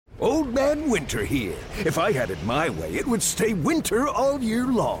Old Man Winter here. If I had it my way, it would stay winter all year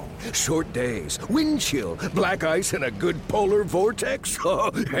long. Short days, wind chill, black ice, and a good polar vortex.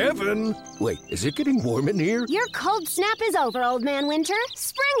 Oh, heaven! Wait, is it getting warm in here? Your cold snap is over, Old Man Winter.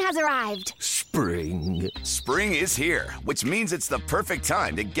 Spring has arrived. Spring. Spring is here, which means it's the perfect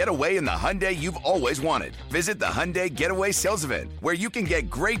time to get away in the Hyundai you've always wanted. Visit the Hyundai Getaway Sales Event, where you can get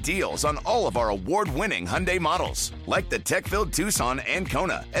great deals on all of our award-winning Hyundai models, like the tech-filled Tucson and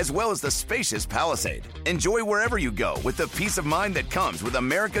Kona, as well as the spacious Palisade. Enjoy wherever you go with the peace of mind that comes with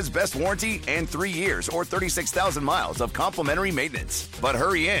America's best warranty and 3 years or 36,000 miles of complimentary maintenance. But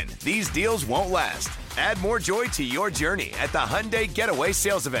hurry in, these deals won't last. Add more joy to your journey at the Hyundai Getaway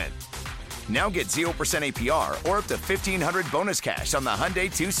Sales Event. Now get 0% APR or up to $1,500 bonus cash on the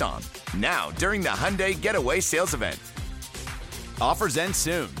Hyundai Tucson. Now, during the Hyundai Getaway Sales Event. Offers end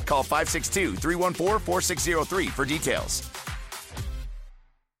soon. Call 562-314-4603 for details.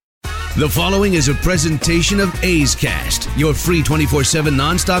 The following is a presentation of A's Cast, your free 24/7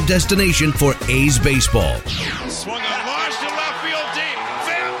 nonstop destination for A's baseball. Swung on, launched to left field deep.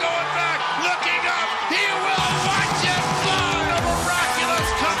 Pham going back, looking up. He will watch it fly. A miraculous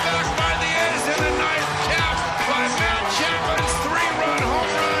comeback by the A's in the ninth, capped by Matt Chapman's 3-run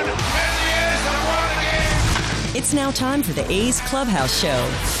home run, and the A's have won the game. It's now time for the A's Clubhouse Show.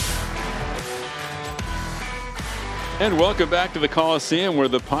 And welcome back to the Coliseum, where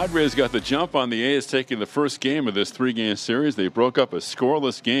the Padres got the jump on the A's, taking the first game of this 3-game series. They broke up a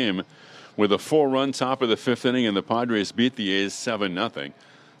scoreless game with a 4-run top of the 5th inning, and the Padres beat the A's 7-0.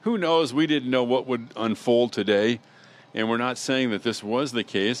 Who knows? We didn't know what would unfold today, and we're not saying that this was the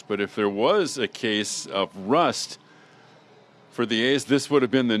case, but if there was a case of rust for the A's, this would have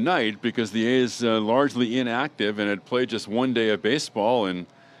been the night, because the A's largely inactive and had played just one day of baseball in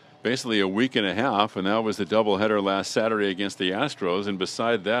basically a week and a half, and that was the doubleheader last Saturday against the Astros. And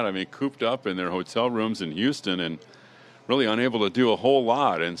beside that, I mean, cooped up in their hotel rooms in Houston and really unable to do a whole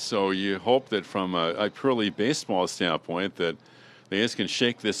lot. And so you hope that from a purely baseball standpoint that the A's can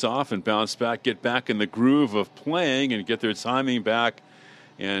shake this off and bounce back, get back in the groove of playing and get their timing back.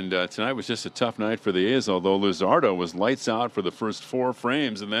 And tonight was just a tough night for the A's, although Luzardo was lights out for the first 4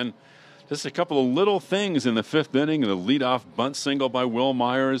 frames, and then just a couple of little things in the 5th inning, the leadoff bunt single by Will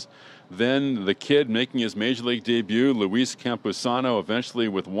Myers. Then the kid making his major league debut, Luis Campusano, eventually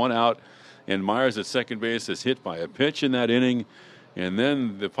with 1 out. And Myers at second base is hit by a pitch in that inning. And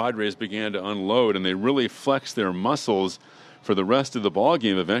then the Padres began to unload, and they really flexed their muscles for the rest of the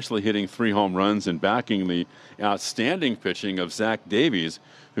ballgame, eventually hitting 3 home runs and backing the outstanding pitching of Zach Davies,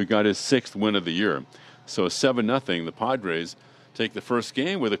 who got his 6th win of the year. So 7-0, the Padres take the first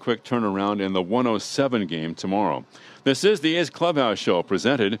game with a quick turnaround in the 107 game tomorrow. This is the A's Clubhouse Show,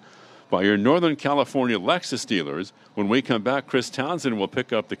 presented by your Northern California Lexus dealers. When we come back, Chris Townsend will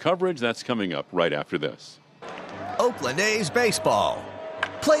pick up the coverage. That's coming up right after this. Oakland A's baseball.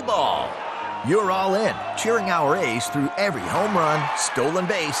 Play ball. You're all in, cheering our A's through every home run, stolen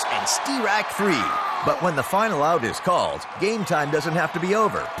base, and Steerack 3. But when the final out is called, game time doesn't have to be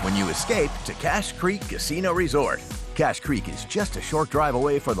over when you escape to Cache Creek Casino Resort. Cache Creek is just a short drive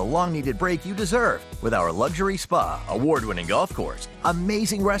away for the long-needed break you deserve, with our luxury spa, award-winning golf course,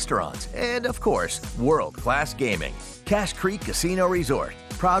 amazing restaurants, and, of course, world-class gaming. Cache Creek Casino Resort,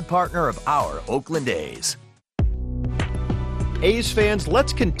 proud partner of our Oakland A's. A's fans,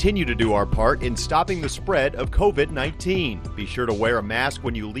 let's continue to do our part in stopping the spread of COVID-19. Be sure to wear a mask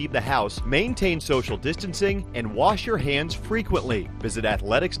when you leave the house, maintain social distancing, and wash your hands frequently. Visit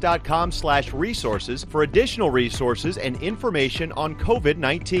athletics.com/resources for additional resources and information on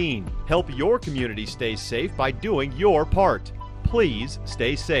COVID-19. Help your community stay safe by doing your part. Please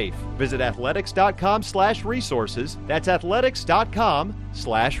stay safe. Visit athletics.com/resources. That's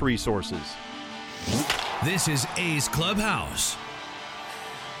athletics.com/resources. This is A's Clubhouse.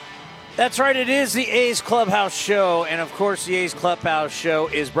 That's right, it is the A's Clubhouse Show. And, of course, the A's Clubhouse Show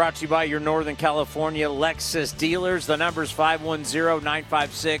is brought to you by your Northern California Lexus dealers. The number is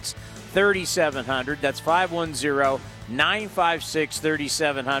 510-956-3700. That's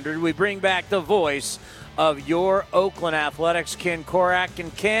 510-956-3700. We bring back the voice of your Oakland Athletics, Ken Korach.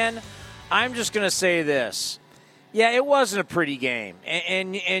 And, Ken, I'm just going to say this. Yeah, it wasn't a pretty game,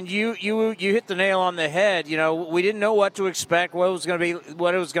 and you hit the nail on the head. You know, we didn't know what to expect, what it was going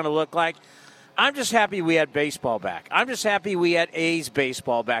to look like. I'm just happy we had baseball back. I'm just happy we had A's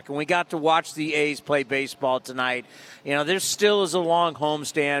baseball back, and we got to watch the A's play baseball tonight. You know, there still is a long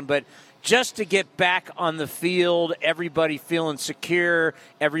homestand, but just to get back on the field, everybody feeling secure,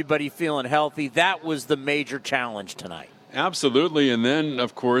 everybody feeling healthy, that was the major challenge tonight. Absolutely. And then,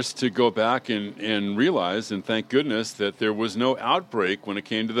 of course, to go back and realize, and thank goodness, that there was no outbreak when it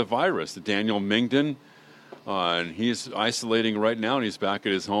came to the virus. Daniel Mingden, and he's isolating right now, and he's back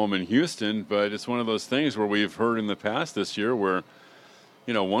at his home in Houston. But it's one of those things where we've heard in the past this year where,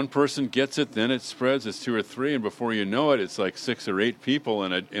 one person gets it, then it spreads, it's 2 or 3, and before you know it, it's like 6 or 8 people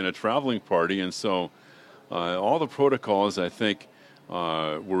in a traveling party. And so all the protocols, I think,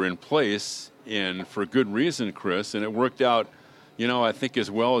 were in place, and for good reason, Chris, and it worked out, I think as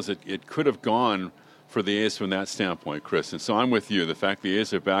well as it could have gone for the A's from that standpoint, Chris. And so I'm with you. The fact the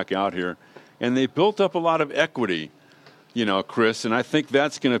A's are back out here, and they built up a lot of equity, Chris, and I think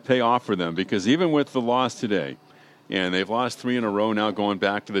that's going to pay off for them, because even with the loss today, and they've lost 3 in a row now going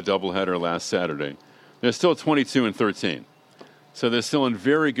back to the doubleheader last Saturday, they're still 22-13. So they're still in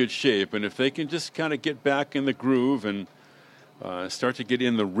very good shape, and if they can just kind of get back in the groove and start to get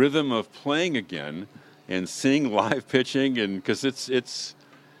in the rhythm of playing again and seeing live pitching, and because it's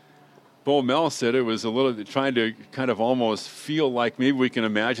Bo Mel said it was a little trying to kind of almost feel like maybe we can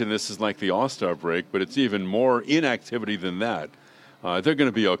imagine this is like the All-Star break, but it's even more inactivity than that. They're going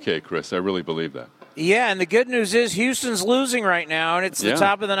to be okay, Chris. I really believe that. Yeah, and the good news is Houston's losing right now, and it's the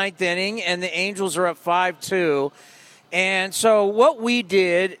top of the 9th inning, and the Angels are up 5-2. And so what we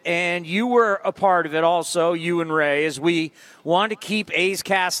did, and you were a part of it also, you and Ray, is we wanted to keep A's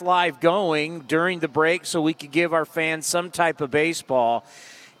Cast Live going during the break so we could give our fans some type of baseball.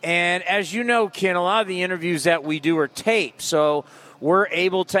 And as you know, Ken, a lot of the interviews that we do are taped, so we're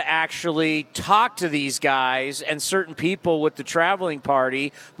able to actually talk to these guys and certain people with the traveling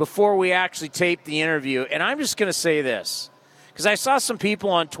party before we actually tape the interview. And I'm just going to say this, because I saw some people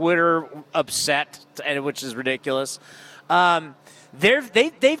on Twitter upset, which is ridiculous.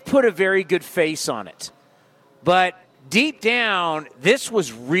 They've put a very good face on it. But deep down, this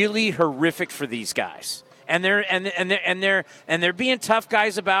was really horrific for these guys. And they're being tough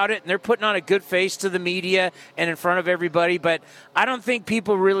guys about it, and they're putting on a good face to the media and in front of everybody. But I don't think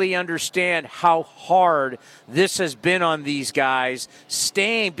people really understand how hard this has been on these guys,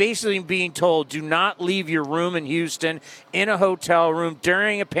 basically being told, do not leave your room in Houston in a hotel room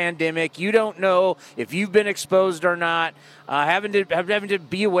during a pandemic. You don't know if you've been exposed or not. Having to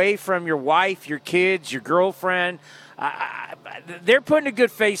be away from your wife, your kids, your girlfriend. They're putting a good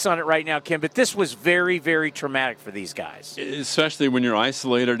face on it right now, Kim, but this was very, very traumatic for these guys. Especially when you're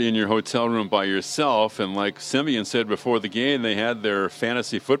isolated in your hotel room by yourself. And like Simeon said before the game, they had their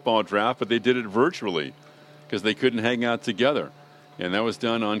fantasy football draft, but they did it virtually because they couldn't hang out together. And that was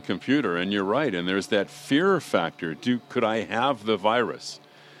done on computer. And you're right. And there's that fear factor. Could I have the virus?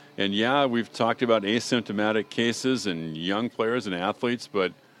 And yeah, we've talked about asymptomatic cases and young players and athletes,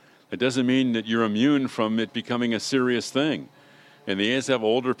 but it doesn't mean that you're immune from it becoming a serious thing. And the A's have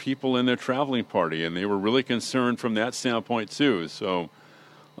older people in their traveling party, and they were really concerned from that standpoint too. So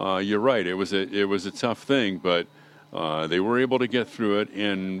you're right; it was a tough thing, but they were able to get through it.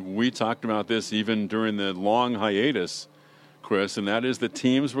 And we talked about this even during the long hiatus, Chris, and that is the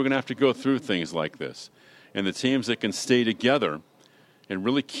teams were going to have to go through things like this, and the teams that can stay together and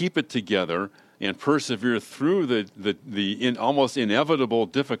really keep it together and persevere through the almost inevitable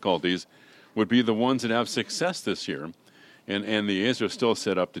difficulties would be the ones that have success this year. And the A's are still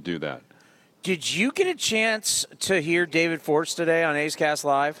set up to do that. Did you get a chance to hear David Forst today on A's Cast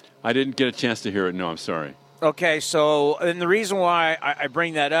Live? I didn't get a chance to hear it. No, I'm sorry. Okay, so and the reason why I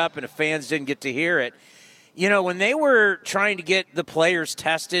bring that up and the fans didn't get to hear it, when they were trying to get the players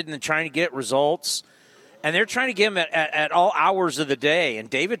tested and trying to get results, and they're trying to get them at all hours of the day. And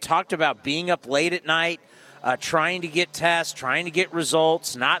David talked about being up late at night, trying to get tests, trying to get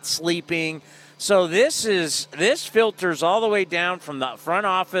results, not sleeping. So this filters all the way down from the front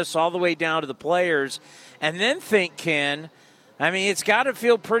office all the way down to the players. And then think, Ken, it's got to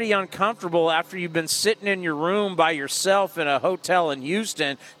feel pretty uncomfortable after you've been sitting in your room by yourself in a hotel in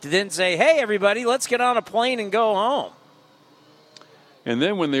Houston to then say, hey, everybody, let's get on a plane and go home. And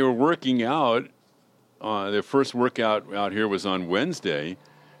then when they were working out, their first workout out here was on Wednesday.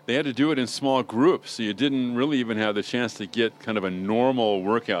 They had to do it in small groups, so you didn't really even have the chance to get kind of a normal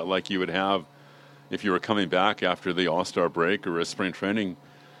workout like you would have if you were coming back after the All-Star break or a spring training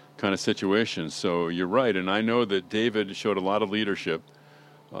kind of situation. So you're right, and I know that David showed a lot of leadership,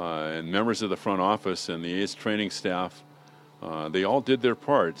 and members of the front office and the A's training staff, they all did their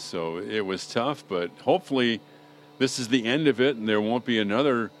part. So it was tough, but hopefully this is the end of it, and there won't be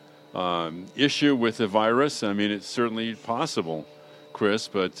another issue with the virus. It's certainly possible, Chris,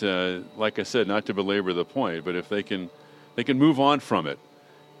 but like I said, not to belabor the point, but if they can move on from it,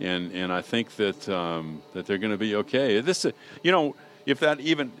 and I think that that they're going to be okay. This, if that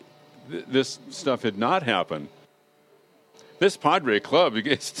even this stuff had not happened, this Padre club,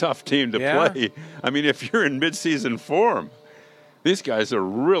 it's a tough team to play. I mean, if you're in midseason form, these guys are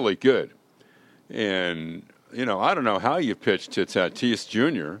really good. And, you know, I don't know how you pitch to Tatis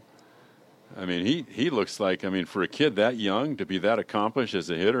Jr. I mean, he looks like, I mean, for a kid that young to be that accomplished as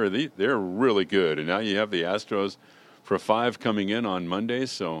a hitter, they're really good. And now you have the Astros for 5 coming in on Monday.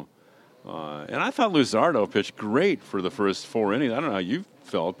 So, and I thought Luzardo pitched great for the first 4 innings. I don't know how you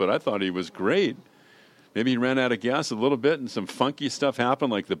felt, but I thought he was great. Maybe he ran out of gas a little bit and some funky stuff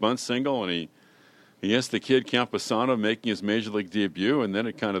happened, like the bunt single, and he asked the kid Camposano making his major league debut, and then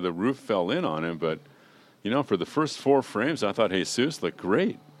it kind of the roof fell in on him. But, you know, for the first 4 frames, I thought Jesus looked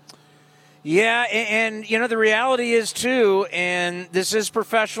great. Yeah, and you know, the reality is, too, and this is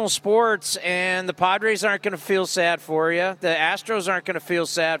professional sports, and the Padres aren't going to feel sad for you. The Astros aren't going to feel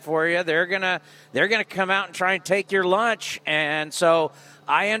sad for you. They're gonna come out and try and take your lunch, and so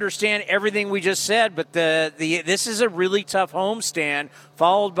I understand everything we just said, but this is a really tough homestand,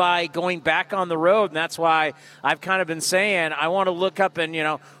 followed by going back on the road, and that's why I've kind of been saying I want to look up and, you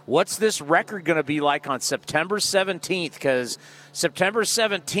know, what's this record going to be like on September 17th, because September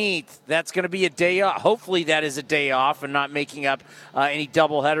 17th, that's going to be a day off. Hopefully that is a day off and not making up any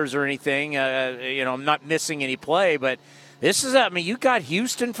doubleheaders or anything, you know, not missing any play, but this is, I mean, you got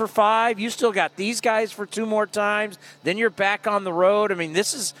Houston for 5. You still got these guys for 2 more times. Then you're back on the road. I mean,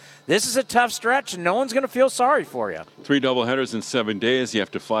 this is a tough stretch, and no one's going to feel sorry for you. 3 doubleheaders in 7 days. You have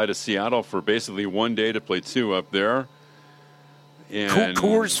to fly to Seattle for basically 1 day to play 2 up there. And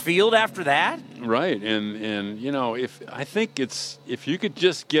Coors Field after that? Right. And you know, if you could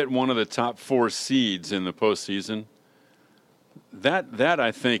just get one of the top 4 seeds in the postseason, that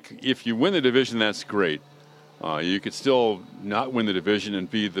I think, if you win the division, that's great. You could still not win the division and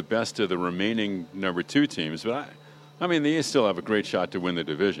be the best of the remaining number 2 teams. But, I mean, the A's still have a great shot to win the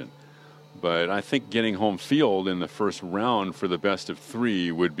division. But I think getting home field in the first round for the best of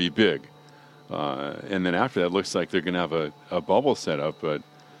 3 would be big. And then after that, it looks like they're going to have a bubble set up. But,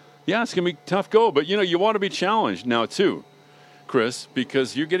 yeah, it's going to be a tough go. But, you know, you want to be challenged now, too, Chris,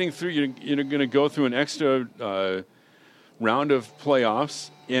 because you're getting through. You're going to go through an extra round of playoffs.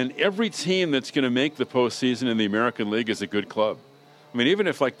 And every team that's going to make the postseason in the American League is a good club. I mean, even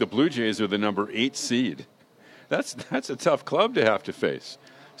if, like, the Blue Jays are the number 8 seed, that's a tough club to have to face.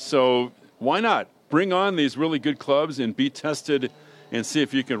 So why not bring on these really good clubs and be tested and see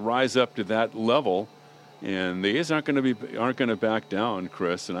if you can rise up to that level? And the A's aren't going to back down,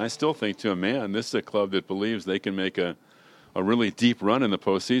 Chris. And I still think, to a man, this is a club that believes they can make a really deep run in the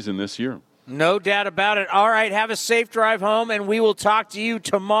postseason this year. No doubt about it. All right, have a safe drive home, and we will talk to you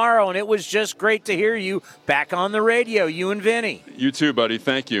tomorrow. And it was just great to hear you back on the radio, you and Vinny. You too, buddy.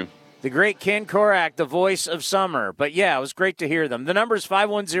 Thank you. The great Ken Korak, the voice of summer. But, yeah, it was great to hear them. The number is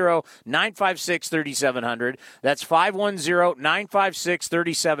 510-956-3700. That's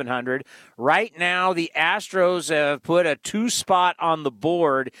 510-956-3700. Right now, the Astros have put a 2 spot on the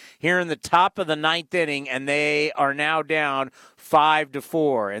board here in the top of the 9th inning, and they are now down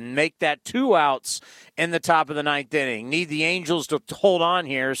 5-4, and make that 2 outs in the top of the 9th inning. Need the Angels to hold on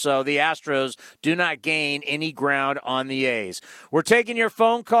here so the Astros do not gain any ground on the A's. We're taking your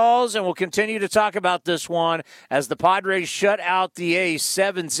phone calls, and we'll continue to talk about this one as the Padres shut out the A's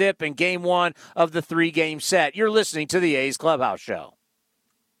 7-0 in Game 1 of the 3-game set. You're listening to the A's Clubhouse Show.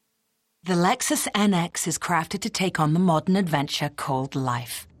 The Lexus NX is crafted to take on the modern adventure called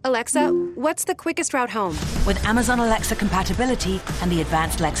life. Alexa, what's the quickest route home? With Amazon Alexa compatibility and the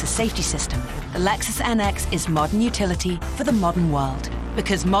advanced Lexus safety system, the Lexus NX is modern utility for the modern world.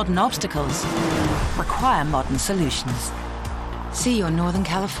 Because modern obstacles require modern solutions. See your Northern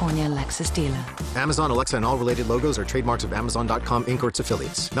California Lexus dealer. Amazon Alexa and all related logos are trademarks of Amazon.com Inc. or its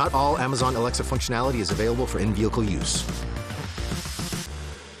affiliates. Not all Amazon Alexa functionality is available for in-vehicle use.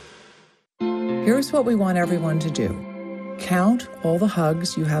 Here's what we want everyone to do. Count all the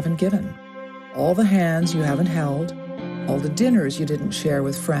hugs you haven't given, all the hands you haven't held, all the dinners you didn't share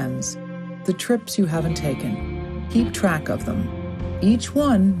with friends, the trips you haven't taken. Keep track of them. Each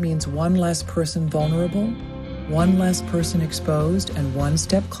one means one less person vulnerable, one less person exposed, and one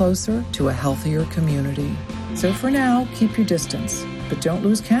step closer to a healthier community. So for now, keep your distance, but don't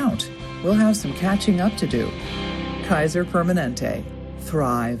lose count. We'll have some catching up to do. Kaiser Permanente.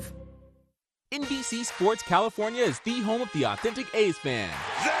 Thrive. NBC Sports California is the home of the authentic A's fan.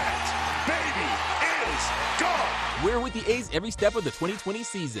 That, baby, A's, go! We're with the A's every step of the 2020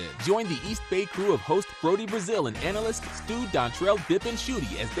 season. Join the East Bay crew of host Brody Brazil and analyst Stu, Dontrell, Bip, and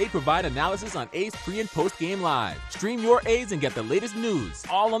Shooty as they provide analysis on A's pre- and post-game live. Stream your A's and get the latest news,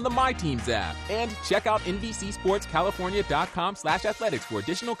 all on the My Teams app. And check out NBCSportsCalifornia.com/athletics for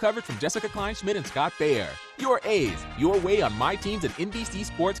additional coverage from Jessica Kleinschmidt and Scott Bair. Your A's, your way on My Teams and NBC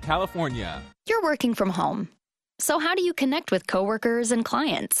Sports California. You're working from home. So how do you connect with coworkers and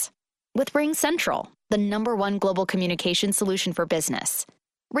clients? With RingCentral, the #1 global communication solution for business.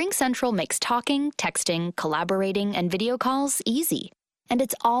 RingCentral makes talking, texting, collaborating, and video calls easy. And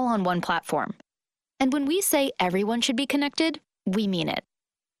it's all on one platform. And when we say everyone should be connected, we mean it.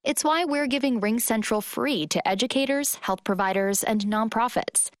 It's why we're giving RingCentral free to educators, health providers, and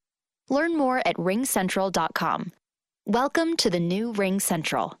nonprofits. Learn more at ringcentral.com. Welcome to the new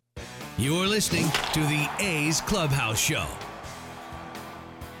RingCentral. You're listening to the A's Clubhouse Show.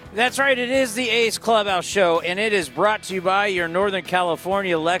 That's right, it is the A's Clubhouse Show, and it is brought to you by your Northern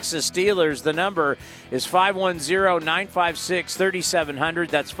California Lexus dealers. The number is 510-956-3700.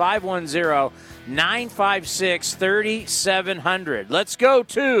 That's 510-956-3700. Let's go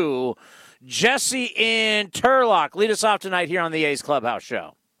to Jesse in Turlock. Lead us off tonight here on the A's Clubhouse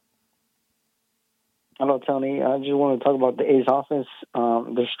Show. Hello, Tony. I just want to talk about the A's offense.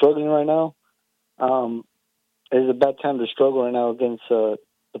 They're struggling right now. It's a bad time to struggle right now against the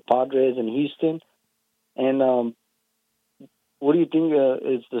Padres and Houston. And what do you think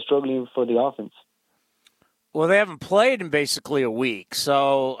is the struggling for the offense? Well, they haven't played in basically a week.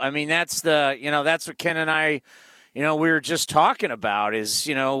 So, I mean, that's what Ken and I, we were just talking about is,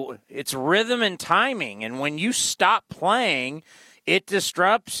 it's rhythm and timing. And when you stop playing, it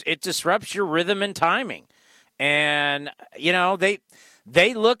disrupts your rhythm and timing. And,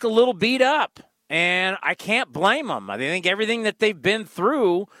 they look a little beat up. And I can't blame them. I think everything that they've been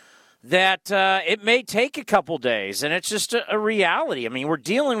through, that it may take a couple days, and it's just a reality. I mean, we're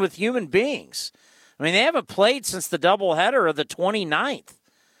dealing with human beings. I mean, they haven't played since the doubleheader of the 29th.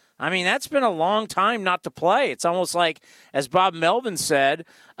 I mean, that's been a long time not to play. It's almost like, as Bob Melvin said,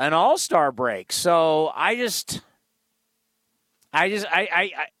 an all-star break. So I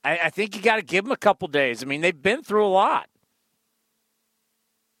think you got to give them a couple days. I mean, they've been through a lot.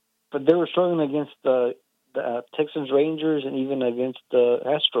 But they were struggling against the Texans, Rangers, and even against the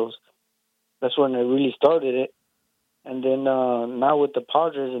Astros. That's when they really started it. And then now with the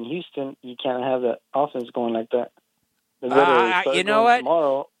Padres and Houston, you can't have that offense going like that. You know what?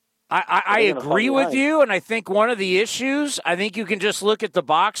 Tomorrow, I agree with you, and I think one of the issues, I think you can just look at the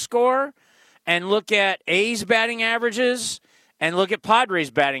box score and look at A's batting averages and look at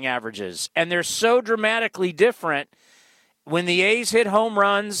Padres batting averages. And they're so dramatically different. When the A's hit home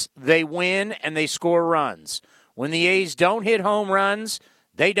runs, they win and they score runs. When the A's don't hit home runs,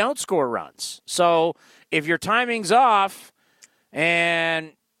 they don't score runs. So if your timing's off,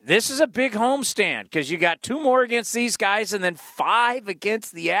 and this is a big homestand because you got 2 more against these guys and then 5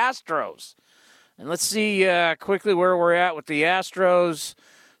 against the Astros. And let's see quickly where we're at with the Astros.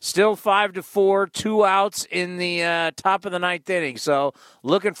 Still 5-4, 2 outs in the top of the 9th inning. So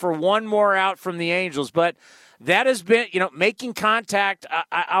looking for 1 more out from the Angels. But that has been, making contact.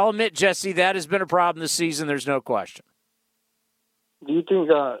 I'll admit, Jesse, that has been a problem this season. There's no question. Do you think?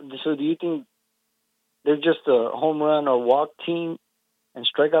 Do you think they're just a home run or walk team and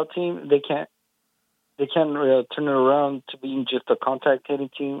strikeout team? They can't turn it around to being just a contact hitting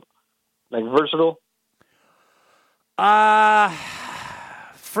team, like versatile. For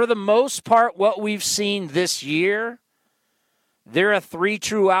the most part, what we've seen this year, they're a 3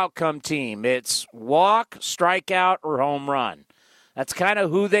 true outcome team. It's walk, strikeout, or home run. That's kind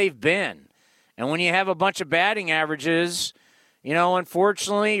of who they've been. And when you have a bunch of batting averages,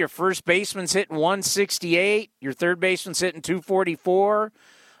 unfortunately, your first baseman's hitting 168, your third baseman's hitting 244,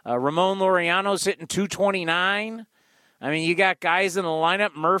 Ramon Laureano's hitting 229. I mean, you got guys in the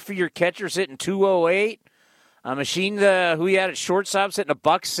lineup. Murphy, your catcher's hitting 208. Machine, who he had at shortstop's hitting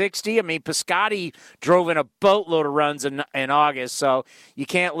 $160. I mean, Piscotty drove in a boatload of runs in August, so you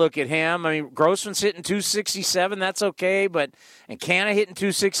can't look at him. I mean, Grossman's hitting 267. That's okay, and Canna hitting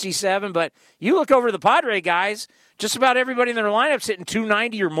 267. But you look over the Padre guys, just about everybody in their lineup's hitting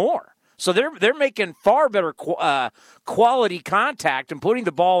 290 or more. So they're making far better quality contact and putting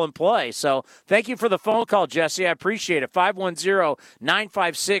the ball in play. So thank you for the phone call, Jesse. I appreciate it.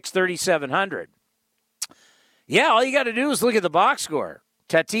 510-956-3700. Yeah, all you got to do is look at the box score.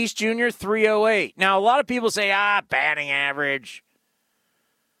 Tatis Jr., 308. Now, a lot of people say, batting average.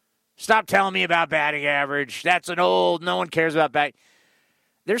 Stop telling me about batting average. That's no one cares about batting.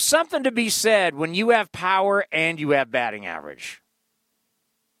 There's something to be said when you have power and you have batting average.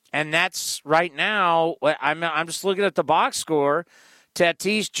 And that's right now, I'm just looking at the box score.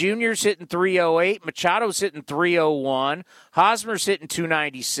 Tatis Jr.'s hitting 308. Machado's hitting 301. Hosmer's hitting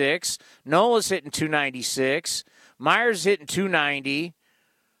 296. Nola's hitting 296. Myers hitting 290.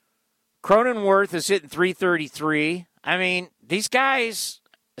 Cronenworth is hitting 333. I mean, these guys,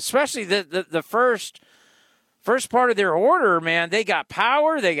 especially the first part of their order, man, they got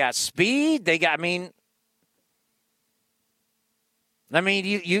power, they got speed, they got, you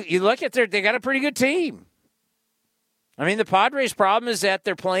look at they got a pretty good team. I mean, the Padres' problem is that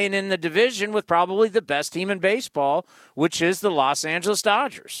they're playing in the division with probably the best team in baseball, which is the Los Angeles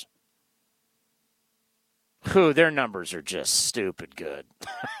Dodgers. Who, their numbers are just stupid good.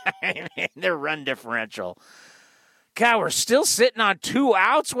 I mean, their run differential. God, we're still sitting on 2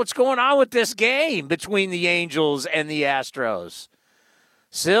 outs. What's going on with this game between the Angels and the Astros?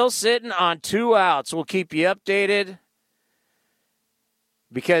 Still sitting on 2 outs. We'll keep you updated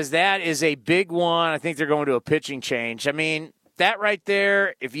because that is a big one. I think they're going to a pitching change. I mean, that right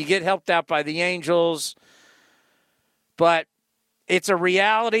there, if you get helped out by the Angels, but it's a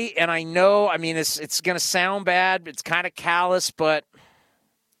reality, and I know, it's going to sound bad. It's kind of callous, but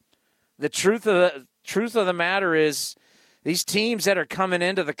the truth of the matter is these teams that are coming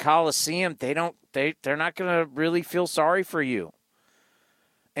into the Coliseum, they're not going to really feel sorry for you.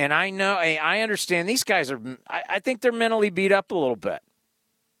 And I understand these guys I think they're mentally beat up a little bit.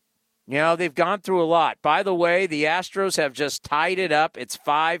 You know, they've gone through a lot. By the way, the Astros have just tied it up. It's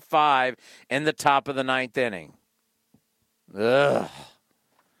 5-5 in the top of the 9th inning. Ugh.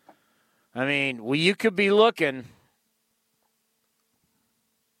 I mean, you could be looking.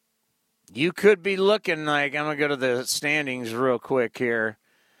 You could be looking like, I'm going to go to the standings real quick here.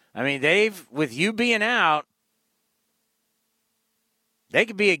 I mean, with you being out, they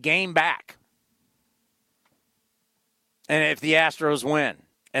could be a game back. And if the Astros win,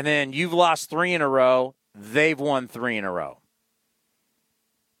 and then you've lost 3 in a row, they've won 3 in a row.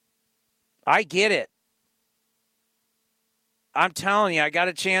 I get it. I'm telling you, I got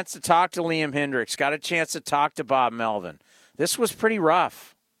a chance to talk to Liam Hendriks, got a chance to talk to Bob Melvin. This was pretty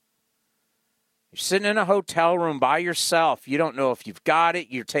rough. You're sitting in a hotel room by yourself. You don't know if you've got it.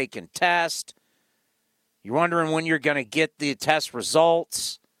 You're taking tests. You're wondering when you're going to get the test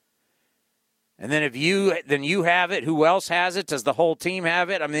results. And then if you have it, who else has it? Does the whole team have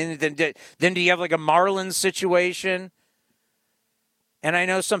it? I mean, then do you have like a Marlins situation? And I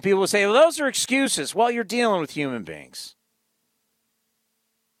know some people will say, well, those are excuses. Well, you're dealing with human beings.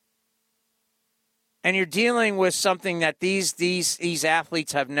 And you're dealing with something that these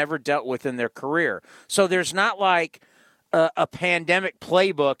athletes have never dealt with in their career. So there's not like a pandemic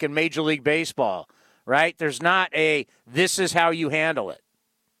playbook in Major League Baseball, right? There's not this is how you handle it.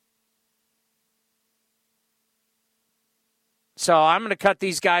 So I'm going to cut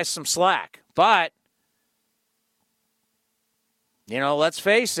these guys some slack. But, let's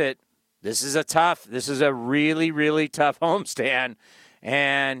face it, this is a really, really tough homestand.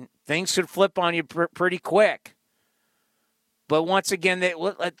 And things could flip on you pretty quick. But once again,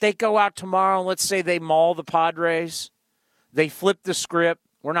 they go out tomorrow, and let's say they maul the Padres. They flip the script.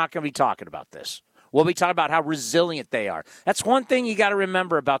 We're not going to be talking about this. We'll be talking about how resilient they are. That's one thing you got to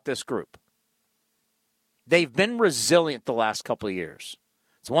remember about this group. They've been resilient the last couple of years.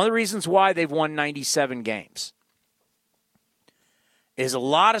 It's one of the reasons why they've won 97 games. Is a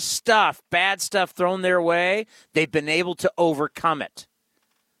lot of stuff, bad stuff thrown their way. They've been able to overcome it.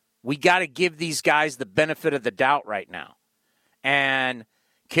 We got to give these guys the benefit of the doubt right now. And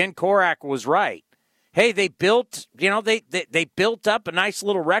Ken Korach was right. Hey, they built, they built up a nice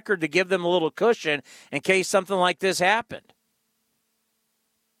little record to give them a little cushion in case something like this happened.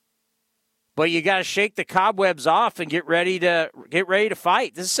 But you got to shake the cobwebs off and get ready to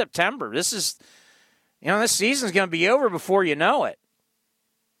fight. This is September. This is, this season's going to be over before you know it.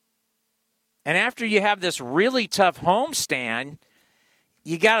 And after you have this really tough homestand,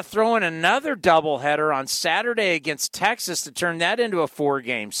 you got to throw in another doubleheader on Saturday against Texas to turn that into a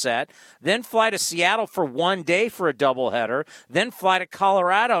 4-game set. Then fly to Seattle for 1 day for a doubleheader. Then fly to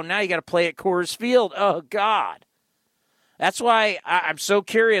Colorado. Now you got to play at Coors Field. Oh, God. That's why I'm so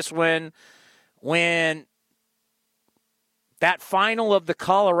curious when that final of the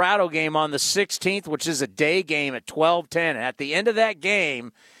Colorado game on the 16th, which is a day game at 12:10, at the end of that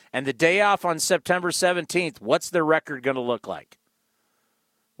game and the day off on September 17th, what's their record going to look like?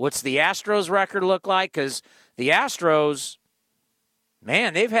 What's the Astros record look like? Because the Astros,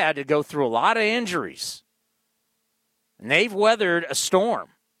 man, they've had to go through a lot of injuries. And they've weathered a storm.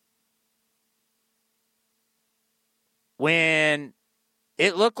 When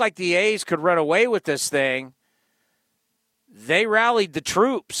it looked like the A's could run away with this thing, they rallied the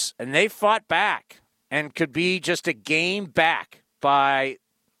troops and they fought back and could be just a game back by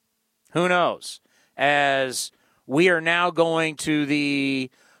who knows, as we are now going to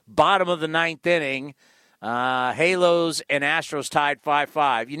the bottom of the ninth inning. Halos and Astros tied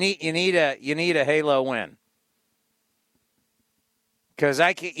 5-5. You need a Halo win. Because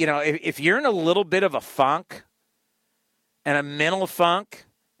if you're in a little bit of a funk and a mental funk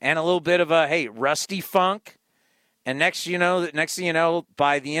and a little bit of a rusty funk, and next thing you know,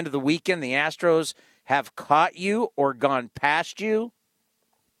 by the end of the weekend, the Astros have caught you or gone past you,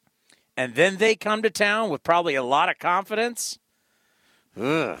 and then they come to town with probably a lot of confidence.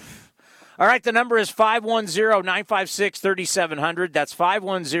 Ugh. All right, the number is 510-956-3700. That's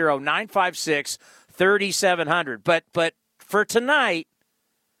 510-956-3700. But for tonight,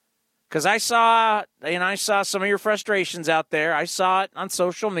 because I saw some of your frustrations out there. I saw it on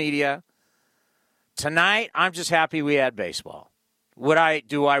social media. Tonight, I'm just happy we had baseball.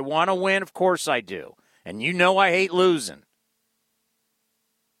 Do I want to win? Of course I do. And you know I hate losing.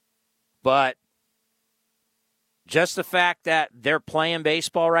 But just the fact that they're playing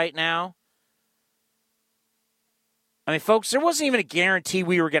baseball right now, I mean, folks, there wasn't even a guarantee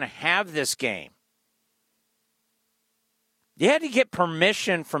we were going to have this game. You had to get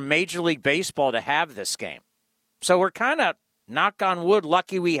permission from Major League Baseball to have this game. So we're kind of, knock on wood,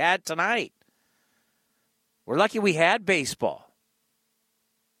 lucky we had tonight. We're lucky we had baseball.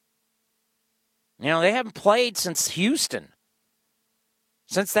 They haven't played since Houston.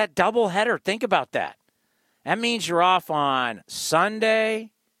 Since that doubleheader. Think about that. That means you're off on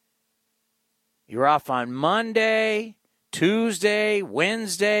Sunday. You're off on Monday, Tuesday,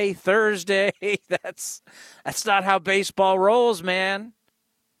 Wednesday, Thursday. That's not how baseball rolls, man.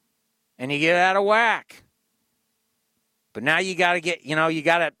 And you get out of whack. But now you got to you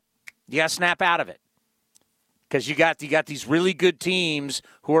got to snap out of it. Because you got these really good teams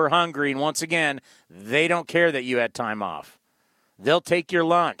who are hungry, and once again, they don't care that you had time off. They'll take your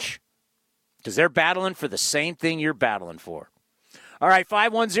lunch because they're battling for the same thing you're battling for. All right,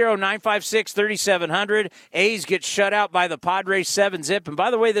 510-956-3700. A's get shut out by the Padres 7-zip. And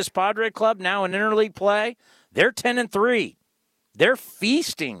by the way, this Padre club now in interleague play, they're 10-3. They're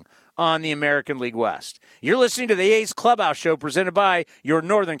feasting on the American League West. You're listening to the A's Clubhouse Show presented by your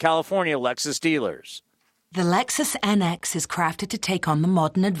Northern California Lexus dealers. The Lexus NX is crafted to take on the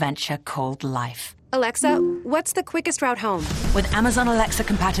modern adventure called life. Alexa, what's the quickest route home? With Amazon Alexa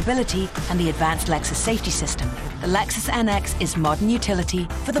compatibility and the advanced Lexus safety system, the Lexus NX is modern utility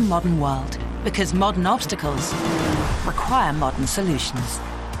for the modern world. Because modern obstacles require modern solutions.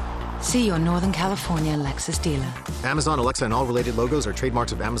 See your Northern California Lexus dealer. Amazon Alexa and all related logos are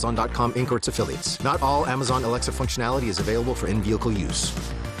trademarks of Amazon.com Inc. or its affiliates. Not all Amazon Alexa functionality is available for in-vehicle use.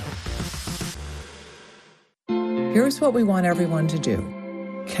 Here's what we want everyone to do.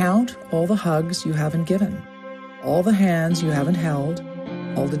 Count all the hugs you haven't given, all the hands you haven't held,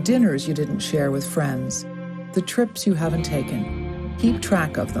 all the dinners you didn't share with friends, the trips you haven't taken. Keep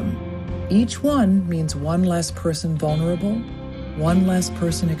track of them. Each one means one less person vulnerable, one less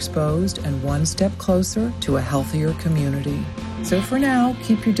person exposed, and one step closer to a healthier community. So for now,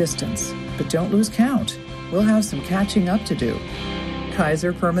 keep your distance, but don't lose count. We'll have some catching up to do.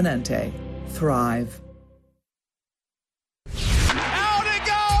 Kaiser Permanente. Thrive.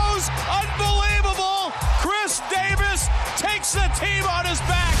 Takes the team on his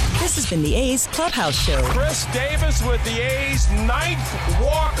back. This has been the A's Clubhouse Show. Chris Davis with the A's 9th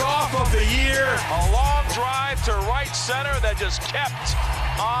walk-off of the year. A long drive to right center that just kept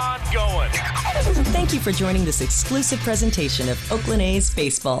on going. Thank you for joining this exclusive presentation of Oakland A's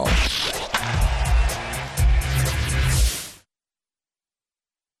baseball.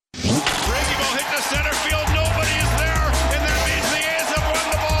 Breaking ball hit to center field. Nobody is there, and that means the A's have won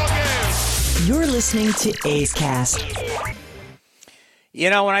the ball game. You're listening to A's Cast.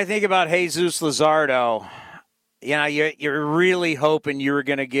 When I think about Jesus Luzardo, you're really hoping you were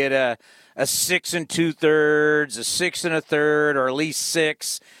going to get a 6 2/3, a 6 1/3, or at least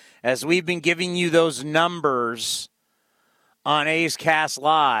 6, as we've been giving you those numbers on A's Cast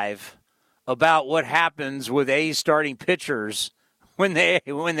Live about what happens with A's starting pitchers when they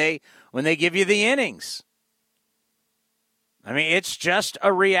give you the innings. I mean, it's just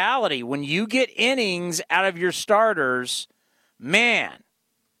a reality. When you get innings out of your starters, man,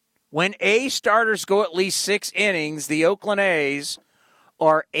 when A starters go at least 6 innings, the Oakland A's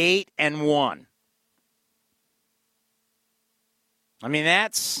are 8-1. I mean,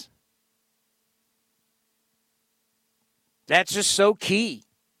 that's just so key.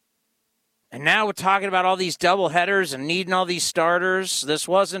 And now we're talking about all these doubleheaders and needing all these starters. This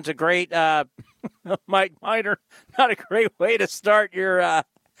wasn't a great, Mike Miner, not a great way to start your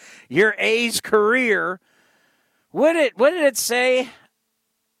A's career. What did it say?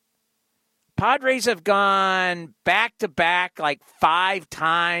 Padres have gone back-to-back like 5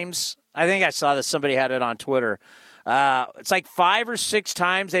 times. I think I saw this. Somebody had it on Twitter. It's like 5 or 6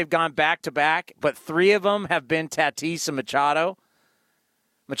 times they've gone back-to-back, but 3 of them have been Tatis and Machado.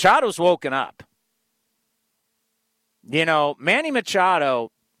 Machado's woken up. You know, Manny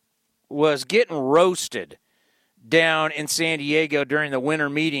Machado was getting roasted down in San Diego during the winter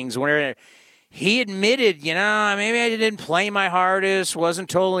meetings where he admitted, maybe I didn't play my hardest, wasn't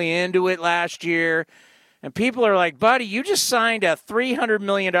totally into it last year. And people are like, buddy, you just signed a $300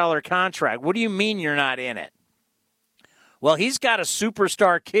 million contract. What do you mean you're not in it? Well, he's got a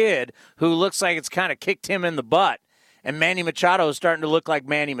superstar kid who looks like it's kind of kicked him in the butt. And Manny Machado is starting to look like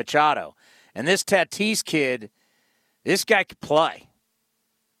Manny Machado. And this Tatis kid, this guy could play.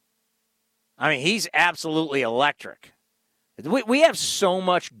 I mean, he's absolutely electric. We have so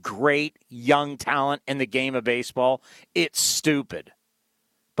much great young talent in the game of baseball. It's stupid.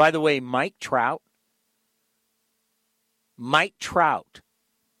 By the way, Mike Trout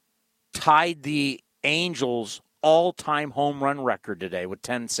tied the Angels' all-time home run record today with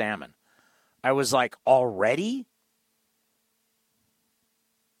 10 salmon. I was like, already?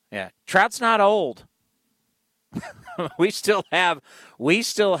 Yeah, Trout's not old. we still have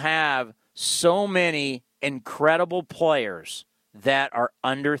so many incredible players that are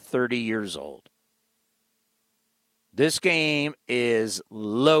under 30 years old. This game is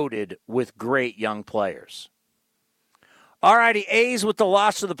loaded with great young players. All righty, A's with the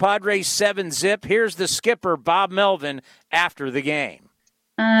loss to the Padres 7-0. Here's the skipper, Bob Melvin, after the game.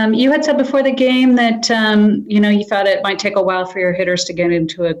 You had said before the game that, you thought it might take a while for your hitters to get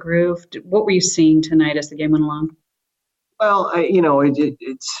into a groove. What were you seeing tonight as the game went along? Well,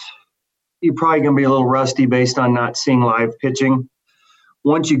 it's you're probably going to be a little rusty based on not seeing live pitching.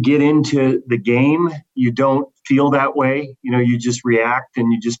 Once you get into the game, you don't feel that way. You just react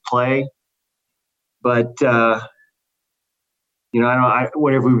and you just play. But,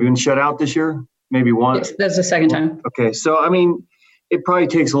 what have we been shut out this year? Maybe once. That's the second time. Okay. So, it probably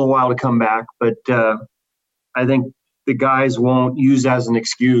takes a little while to come back, but I think the guys won't use that as an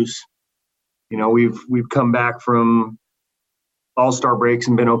excuse. We've come back from all-star breaks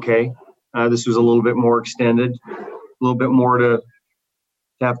and been okay. This was a little bit more extended, a little bit more to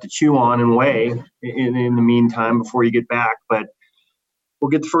have to chew on and weigh in the meantime before you get back. But we'll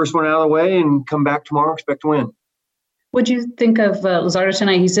get the first one out of the way and come back tomorrow, expect to win. What do you think of Luzardo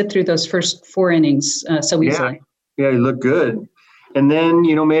tonight? He zipped through those first 4 innings so easily. Yeah, he looked good. And then,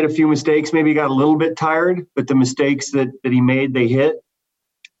 made a few mistakes. Maybe he got a little bit tired, but the mistakes that he made, they hit.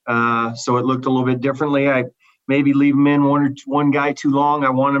 So it looked a little bit differently. I maybe leave him in one guy too long. I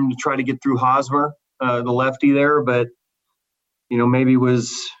want him to try to get through Hosmer, the lefty there. But, maybe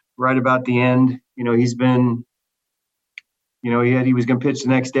was right about the end. He's been, he was going to pitch the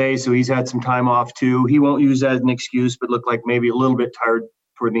next day, so he's had some time off too. He won't use that as an excuse, but looked like maybe a little bit tired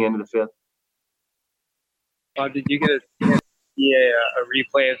toward the end of the 5th. Did you get a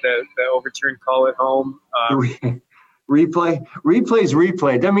replay of the overturned call at home? Replay? Replay's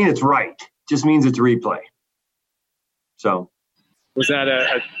replay. Doesn't mean it's right. Just means it's replay. So. Was that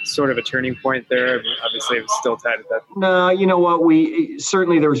a sort of a turning point there? Obviously, it was still tied at that. No, you know what?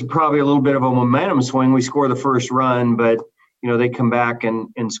 Certainly there was probably a little bit of a momentum swing. We score the first run, but, they come back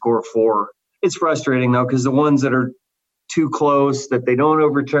and score 4. It's frustrating, though, because the ones that are too close, that they don't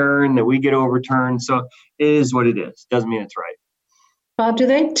overturn, that we get overturned. So it is what it is. Doesn't mean it's right. Bob, do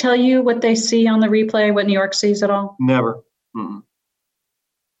they tell you what they see on the replay, what New York sees at all? Never. Mm-mm.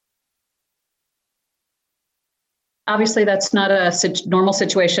 Obviously, that's not a normal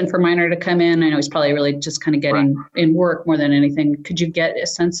situation for Miner to come in. I know he's probably really just kind of getting in work more than anything. Could you get a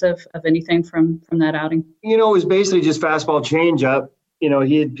sense of anything from that outing? It was basically just fastball changeup.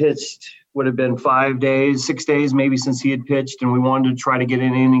 He had pitched, would have been 5 days, 6 days maybe since he had pitched, and we wanted to try to get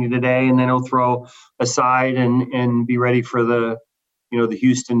an inning today, and then he'll throw aside and be ready for the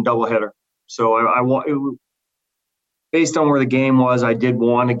Houston doubleheader. So based on where the game was, I did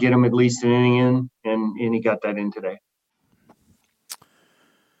want to get him at least an inning in, and he got that in today.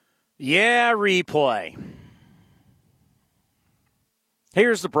 Yeah, replay.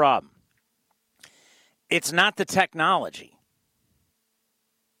 Here's the problem. It's not the technology.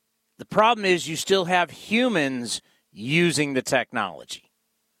 The problem is you still have humans using the technology.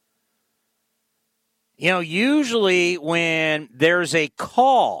 Usually when there's a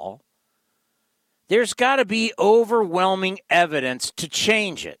call, there's got to be overwhelming evidence to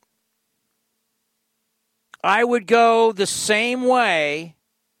change it. I would go the same way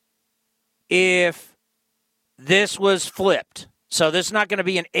if this was flipped. So this is not going to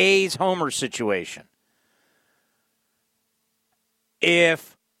be an A's homer situation.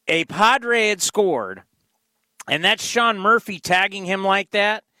 If a Padre had scored, and that's Sean Murphy tagging him like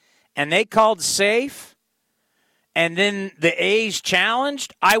that, and they called safe, and then the A's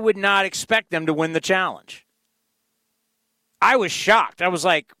challenged, I would not expect them to win the challenge. I was shocked. I was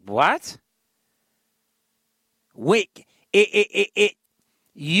like, what? Wait,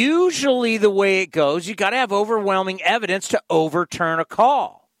 usually the way it goes, you got to have overwhelming evidence to overturn a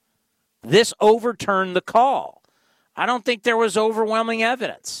call. This overturned the call. I don't think there was overwhelming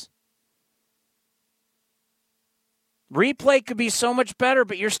evidence. Replay could be so much better,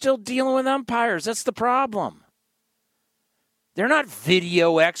 but you're still dealing with umpires. That's the problem. They're not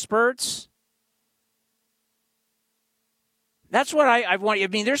video experts. That's what I want. I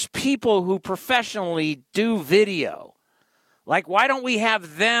mean, there's people who professionally do video. Like, why don't we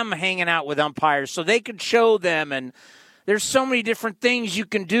have them hanging out with umpires so they could show them? And there's so many different things you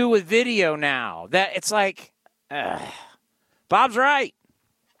can do with video now that it's like, Bob's right.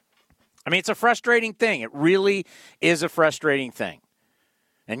 I mean, it's a frustrating thing. It really is a frustrating thing.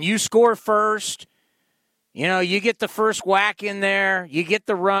 And you score first. You know, you get the first whack in there. You get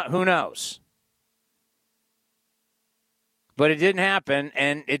the run. Who knows? But it didn't happen,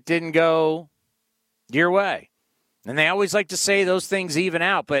 and it didn't go your way. And they always like to say those things even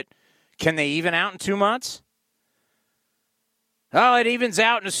out, but can they even out in 2 months? Oh, it evens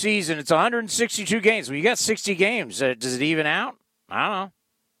out in a season. It's 162 games. Well, you got 60 games. Does it even out? I don't know.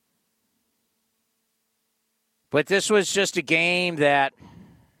 But this was just a game that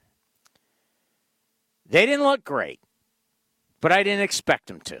they didn't look great, but I didn't expect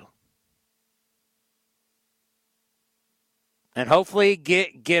them to. And hopefully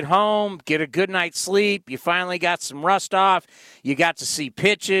get home, get a good night's sleep. You finally got some rust off. You got to see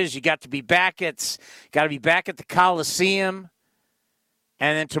pitches. You got to be back at the Coliseum.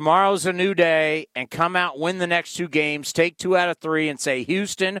 And then tomorrow's a new day, and come out, win the next 2 games, take 2 out of 3, and say,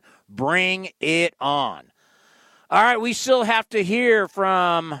 Houston, bring it on. All right, we still have to hear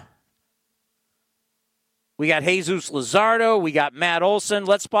from, we got Jesus Luzardo, we got Matt Olson.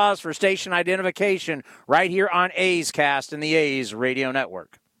 Let's pause for station identification right here on A's Cast and the A's Radio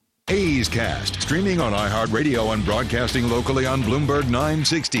Network. A's Cast, streaming on iHeartRadio and broadcasting locally on Bloomberg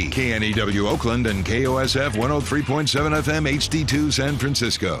 960, KNEW Oakland, and KOSF 103.7 FM HD2 San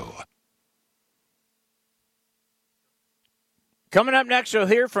Francisco. Coming up next, you'll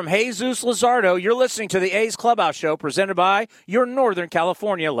hear from Jesus Luzardo. You're listening to the A's Clubhouse Show presented by your Northern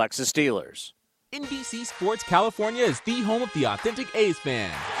California Lexus dealers. NBC Sports California is the home of the authentic A's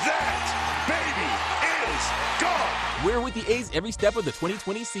fan. That baby is gone. We're with the A's every step of the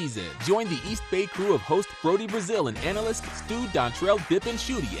 2020 season. Join the East Bay crew of host Brody Brazil and analyst Stu, Dontrell, Dip, and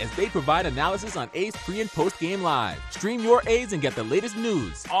Shooty as they provide analysis on A's pre- and post-game live. Stream your A's and get the latest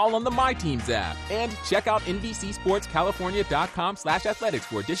news, all on the My Teams app. And check out NBCSportsCalifornia.com/athletics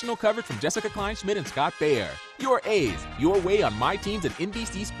for additional coverage from Jessica Kleinschmidt and Scott Bayer. Your A's, your way on My Teams at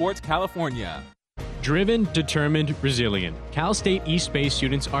NBC Sports California. Driven, determined, resilient. Cal State East Bay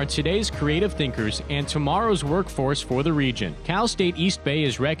students are today's creative thinkers and tomorrow's workforce for the region. Cal State East Bay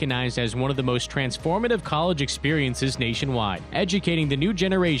is recognized as one of the most transformative college experiences nationwide, educating the new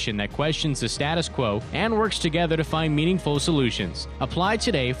generation that questions the status quo and works together to find meaningful solutions. Apply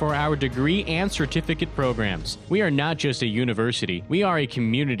today for our degree and certificate programs. We are not just a university, we are a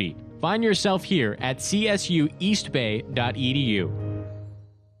community. Find yourself here at csueastbay.edu.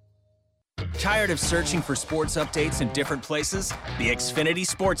 Tired of searching for sports updates in different places? The Xfinity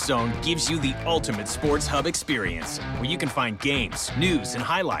Sports Zone gives you the ultimate sports hub experience, where you can find games, news, and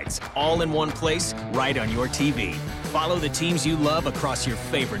highlights all in one place right on your TV. Follow the teams you love across your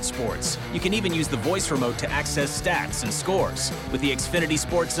favorite sports. You can even use the voice remote to access stats and scores. With the Xfinity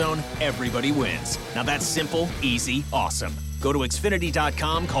Sports Zone, everybody wins. Now that's simple, easy, awesome. Go to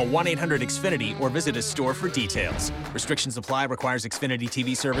Xfinity.com, call 1-800-XFINITY, or visit a store for details. Restrictions apply. Requires Xfinity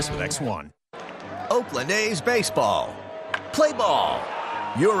TV service with X1. Oakland A's baseball. Play ball.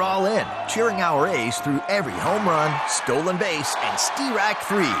 You're all in, cheering our A's through every home run, stolen base, and Stirac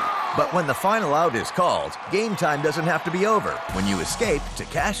 3. But when the final out is called, game time doesn't have to be over when you escape to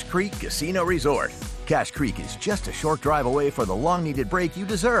Cache Creek Casino Resort. Cache Creek is just a short drive away for the long-needed break you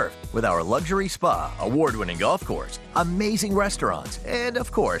deserve with our luxury spa, award-winning golf course, amazing restaurants, and,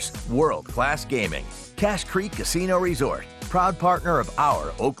 of course, world-class gaming. Cache Creek Casino Resort, proud partner of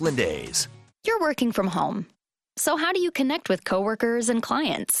our Oakland A's. You're working from home. So how do you connect with coworkers and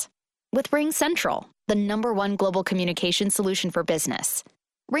clients? With RingCentral, the #1 global communication solution for business.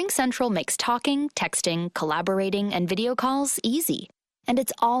 RingCentral makes talking, texting, collaborating, and video calls easy. And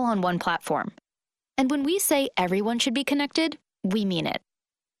it's all on one platform. And when we say everyone should be connected, we mean it.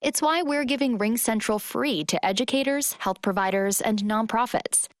 It's why we're giving RingCentral free to educators, health providers, and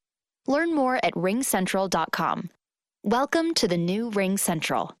nonprofits. Learn more at ringcentral.com. Welcome to the new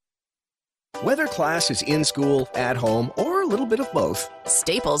RingCentral. Whether class is in school, at home, or a little bit of both,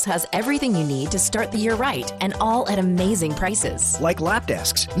 Staples has everything you need to start the year right, and all at amazing prices. like lap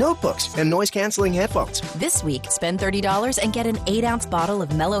desks, notebooks, and noise-canceling headphones. This week, spend $30 and get an 8-ounce bottle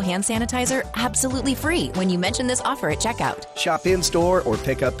of Mellow hand sanitizer absolutely free when you mention this offer at checkout. Shop in-store or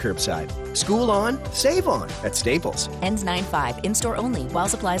pick up curbside. School on, save on at Staples. Ends 9/5, in-store only, while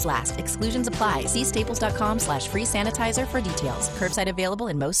supplies last. Exclusions apply. See staples.com/free sanitizer for details. Curbside available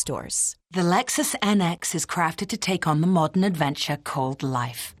in most stores. The Lexus NX is crafted to take on the modern adventure called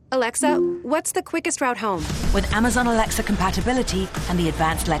life. Alexa, what's the quickest route home? With Amazon Alexa compatibility and the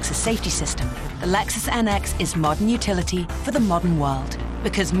advanced Lexus safety system, the Lexus NX is modern utility for the modern world.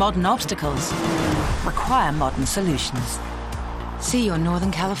 Because modern obstacles require modern solutions. See your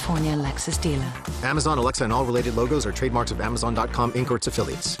Northern California Lexus dealer. Amazon Alexa and all related logos are trademarks of Amazon.com Inc. or its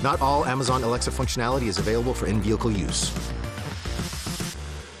affiliates. Not all Amazon Alexa functionality is available for in-vehicle use.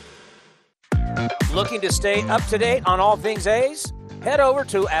 Looking to stay up to date on all things A's? Head over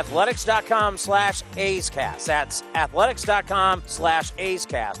to athletics.com/A'sCast. That's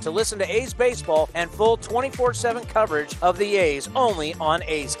athletics.com/A'sCast to listen to A's baseball and full 24/7 coverage of the A's only on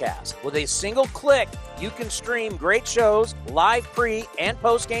A's Cast. With a single click, you can stream great shows, live pre- and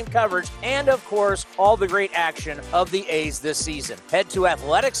post-game coverage, and, of course, all the great action of the A's this season. Head to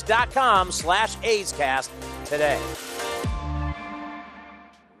athletics.com/A'sCast today.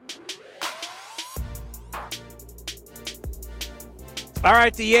 All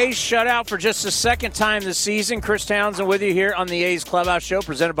right, the A's shut out for just the second time this season. Chris Townsend with you here on the A's Clubhouse Show,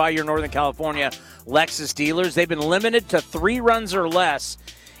 presented by your Northern California Lexus dealers. They've been limited to 3 runs or less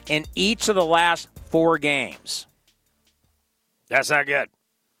in each of the last 4 games. That's not good.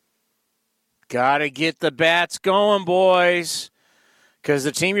 Got to get the bats going, boys, because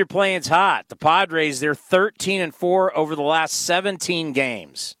the team you're playing is hot. The Padres, they're 13-4 over the last 17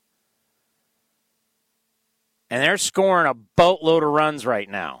 games. And they're scoring a boatload of runs right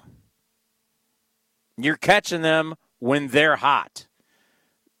now. You're catching them when they're hot.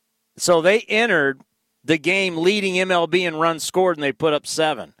 So they entered the game leading MLB in runs scored, and they put up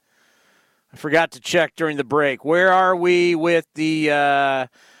 7. I forgot to check during the break. Where are we with the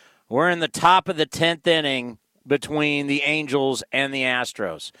we're in the top of the 10th inning between the Angels and the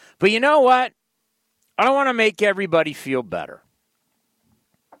Astros. But you know what? I don't want to make everybody feel better.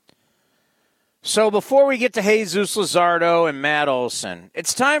 So before we get to Jesus Luzardo and Matt Olson,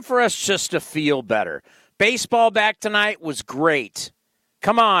 it's time for us just to feel better. Baseball back tonight was great.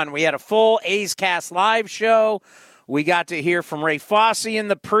 Come on, we had a full A's Cast live show. We got to hear from Ray Fosse in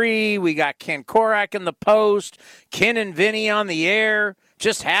the pre. We got Ken Korak in the post. Ken and Vinny on the air,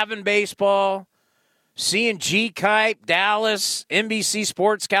 just having baseball. Seeing G-Kite, Dallas, NBC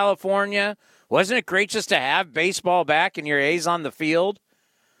Sports California. Wasn't it great just to have baseball back and your A's on the field?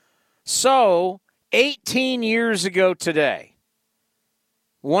 So, 18 years ago today,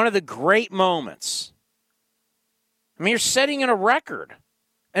 one of the great moments. I mean, you're setting in a record,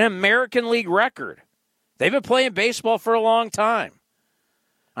 an American League record. They've been playing baseball for a long time.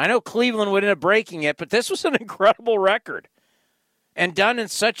 I know Cleveland would end up breaking it, but this was an incredible record and done in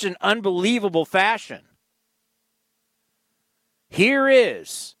such an unbelievable fashion. Here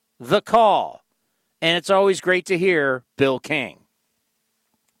is the call, and it's always great to hear Bill King.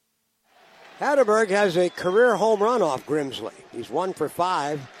 Hatterberg has a career home run off Grimsley. He's 1 for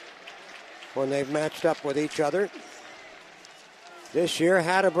 5 when they've matched up with each other. This year,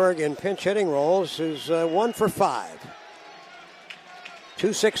 Hatterberg in pinch hitting roles is 1 for 5.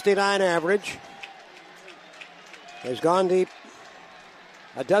 269 average. Has gone deep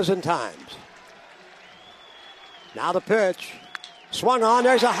a dozen times. Now the pitch. Swung on.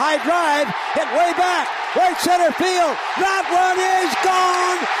 There's a high drive. Hit way back. Right center field. That one is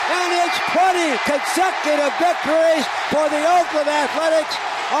gone. And it's 20 consecutive victories for the Oakland Athletics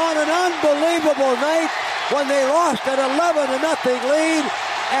on an unbelievable night when they lost an 11-0 lead.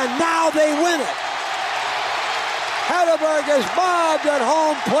 And now they win it. Hatterberg is mobbed at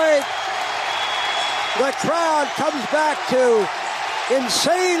home plate. The crowd comes back to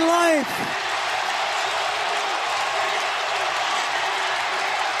insane life.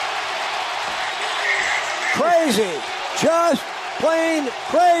 Crazy. Just plain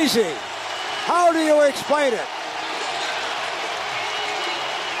crazy. How do you explain it?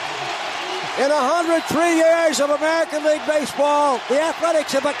 In 103 years of American League Baseball, the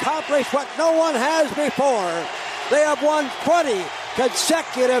Athletics have accomplished what no one has before. They have won 20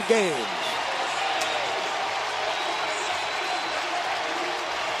 consecutive games.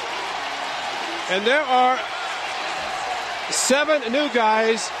 And there are 7 new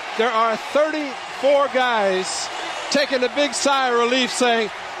guys. There are 34 guys taking a big sigh of relief saying,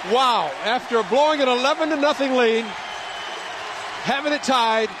 wow, after blowing an 11-0 lead, having it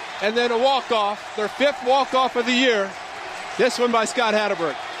tied, and then a walk-off, their 5th walk-off of the year, this one by Scott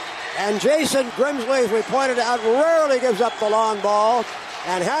Hatteberg. And Jason Grimsley, as we pointed out, rarely gives up the long ball.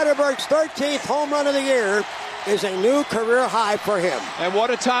 And Hatteberg's 13th home run of the year is a new career high for him. And what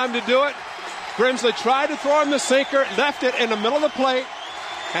a time to do it. Grimsley tried to throw him the sinker, left it in the middle of the plate,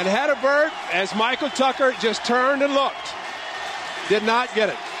 and Hatteberg, as Michael Tucker, just turned and looked. Did not get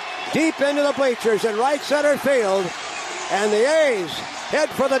it. Deep into the bleachers in right center field, and the A's head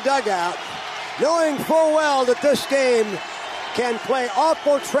for the dugout, knowing full well that this game can play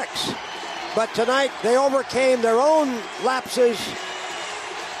awful tricks. But tonight they overcame their own lapses,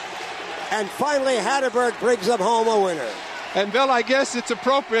 and finally Hatteberg brings them home a winner. And Bill, I guess it's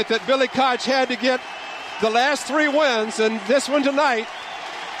appropriate that Billy Koch had to get the last 3 wins, and this one tonight,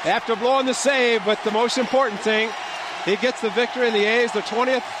 after blowing the save, but the most important thing, he gets the victory in the A's, the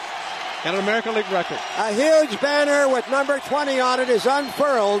 20th and an American League record. A huge banner with number 20 on it is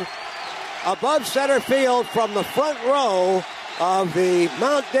unfurled above center field from the front row of the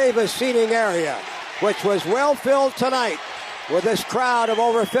Mount Davis seating area, which was well filled tonight with this crowd of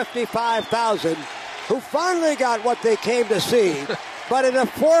over 55,000 who finally got what they came to see, but in a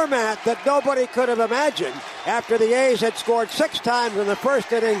format that nobody could have imagined after the A's had scored 6 times in the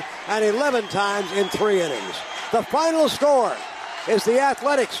first inning and 11 times in 3 innings. The final score is the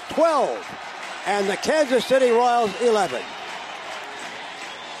Athletics 12 and the Kansas City Royals 11.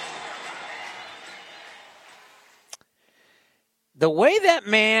 The way that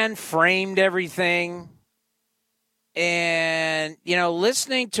man framed everything, and, you know,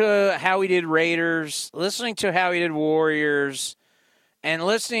 listening to how he did Raiders, listening to how he did Warriors, and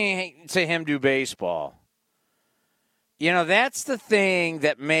listening to him do baseball, you know, that's the thing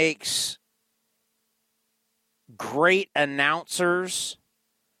that makes great announcers,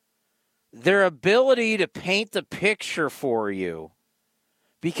 their ability to paint the picture for you.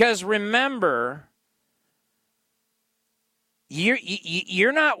 Because remember,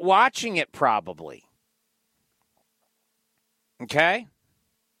 you're not watching it probably. Okay?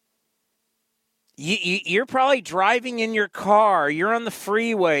 You're probably driving in your car. You're on the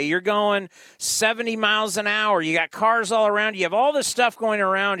freeway. You're going 70 miles an hour. You got cars all around you. You have all this stuff going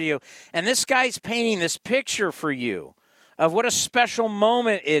around you. And this guy's painting this picture for you of what a special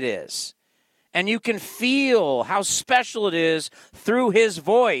moment it is. And you can feel how special it is through his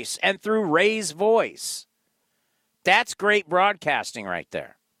voice and through Ray's voice. That's great broadcasting right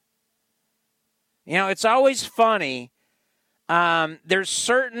there. You know, it's always funny. There's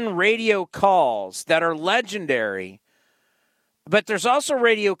certain radio calls that are legendary, but there's also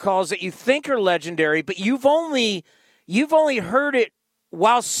radio calls that you think are legendary, but you've only heard it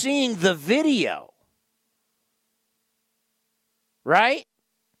while seeing the video. Right?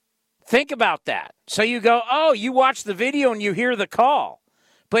 Think about that. So you go, oh, you watch the video and you hear the call.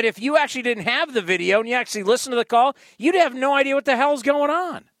 But if you actually didn't have the video and you actually listen to the call, you'd have no idea what the hell's going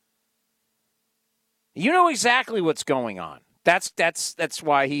on. You know exactly what's going on. That's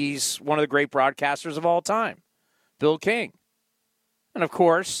why he's one of the great broadcasters of all time, Bill King. And, of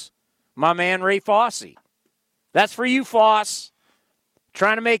course, my man Ray Fosse. That's for you, Foss.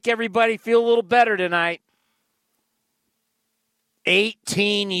 Trying to make everybody feel a little better tonight.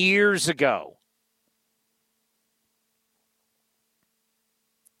 18 years ago.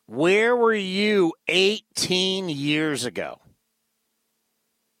 Where were you 18 years ago?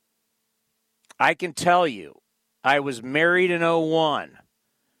 I can tell you, I was married in 2001.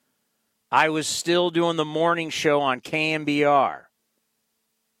 I was still doing the morning show on KMBR.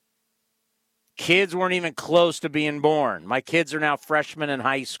 Kids weren't even close to being born. My kids are now freshmen in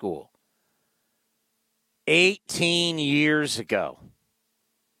high school. 18 years ago.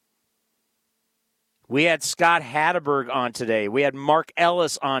 We had Scott Hatteberg on today. We had Mark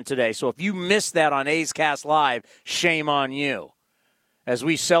Ellis on today. So if you missed that on A's Cast Live, shame on you, as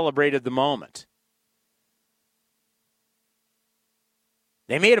we celebrated the moment.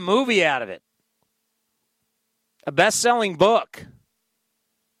 They made a movie out of it. A best-selling book.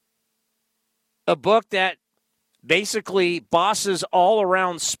 A book that basically bosses all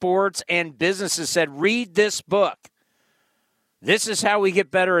around sports and businesses said, read this book. This is how we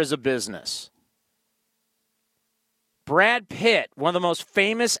get better as a business. Brad Pitt, one of the most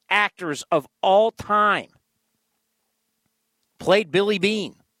famous actors of all time, played Billy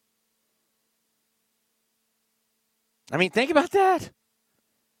Bean. I mean, think about that.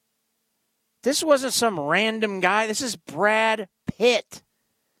 This wasn't some random guy. This is Brad Pitt.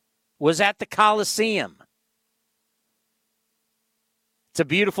 Was at the Coliseum. It's a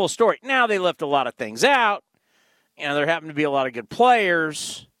beautiful story. Now, they left a lot of things out. You know, there happened to be a lot of good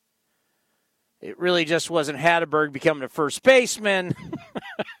players. It really just wasn't Hatteberg becoming a first baseman.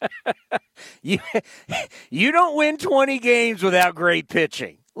 You don't win 20 games without great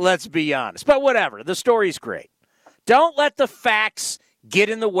pitching. Let's be honest. But whatever. The story's great. Don't let the facts get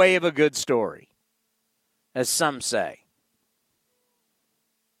in the way of a good story, as some say.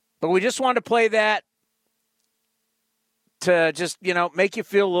 But we just wanted to play that to just, make you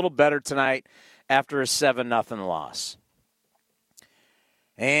feel a little better tonight after a 7-0 loss.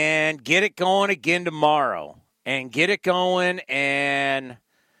 And get it going again tomorrow. And get it going and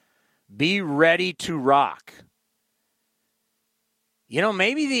be ready to rock.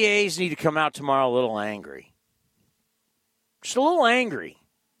 Maybe the A's need to come out tomorrow a little angry. Just a little angry.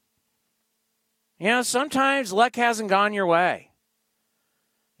 Sometimes luck hasn't gone your way.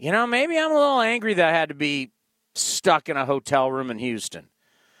 Maybe I'm a little angry that I had to be stuck in a hotel room in Houston.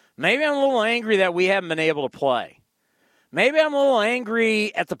 Maybe I'm a little angry that we haven't been able to play. Maybe I'm a little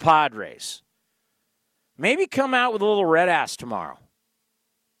angry at the Padres. Maybe come out with a little red ass tomorrow.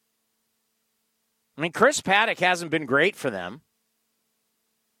 I mean, Chris Paddock hasn't been great for them.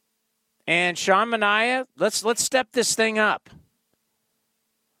 And Sean Manaea, let's step this thing up.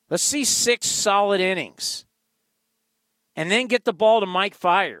 Let's see 6 solid innings. And then get the ball to Mike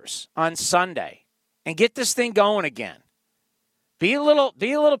Fiers on Sunday and get this thing going again. Be a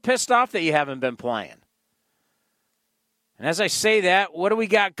little pissed off that you haven't been playing. And as I say that, what do we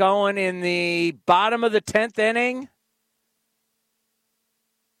got going in the bottom of the 10th inning?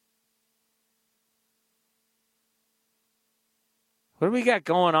 What do we got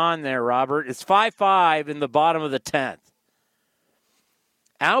going on there, Robert? It's 5-5 in the bottom of the 10th.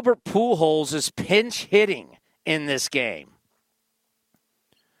 Albert Pujols is pinch hitting in this game.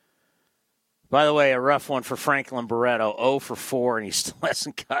 By the way, a rough one for Franklin Barreto. 0 for 4, and he still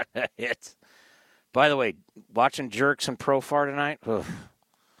hasn't got a hit. By the way, watching Jerks and Profar tonight? Ugh.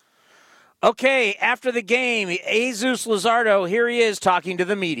 Okay, after the game, Jesus Luzardo, here he is talking to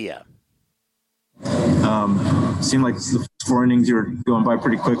the media. Seemed like the 4 innings you were going by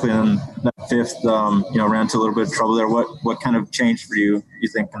pretty quickly, and that 5th, ran into a little bit of trouble there. What kind of changed for you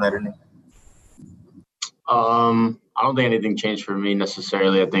think, in that inning? I don't think anything changed for me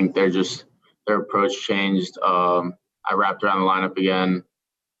necessarily. I think their approach changed. I wrapped around the lineup again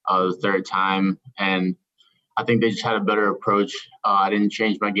the 3rd time, and I think they just had a better approach. I didn't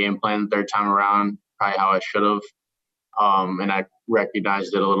change my game plan the 3rd time around, probably how I should have, and I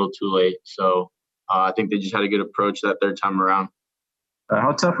recognized it a little too late. So I think they just had a good approach that 3rd time around.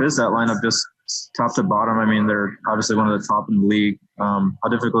 How tough is that lineup, just top to bottom? I mean, they're obviously one of the top in the league. How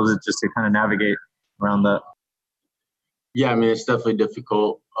difficult is it just to kind of navigate around that? Yeah, I mean, it's definitely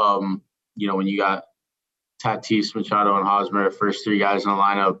difficult. When you got Tatis, Machado, and Hosmer, the first 3 guys in the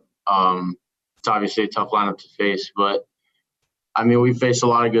lineup, it's obviously a tough lineup to face. But, I mean, we faced a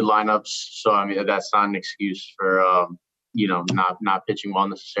lot of good lineups. So, I mean, that's not an excuse for, not pitching well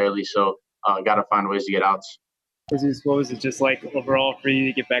necessarily. So, got to find ways to get outs. What was it just like overall for you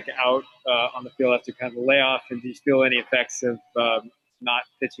to get back out on the field after kind of the layoff? And do you feel any effects of not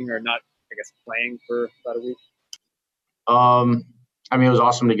pitching or not, playing for about a week? I mean, it was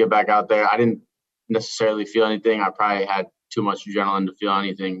awesome to get back out there. I didn't necessarily feel anything. I probably had too much adrenaline to feel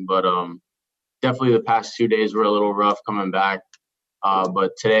anything. But definitely the past 2 days were a little rough coming back.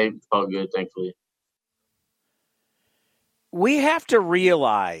 But today felt good, thankfully. We have to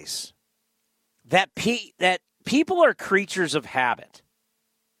realize that people are creatures of habit.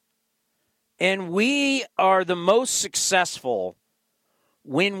 And we are the most successful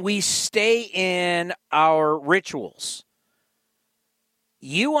when we stay in our rituals.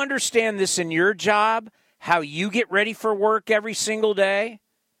 You understand this in your job, how you get ready for work every single day?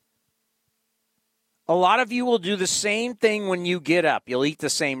 A lot of you will do the same thing when you get up. You'll eat the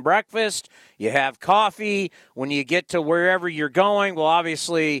same breakfast. You have coffee. When you get to wherever you're going, well,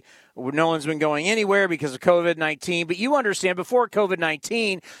 obviously, no one's been going anywhere because of COVID-19. But you understand, before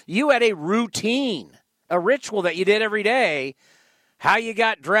COVID-19, you had a routine, a ritual that you did every day. How you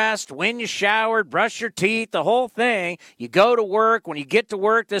got dressed, when you showered, brush your teeth, the whole thing. You go to work. When you get to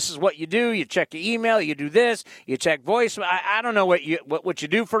work, this is what you do. You check your email. You do this. You check voice. I don't know what you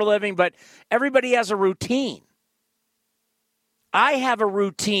do for a living, but everybody has a routine. I have a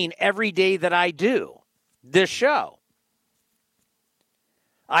routine every day that I do this show.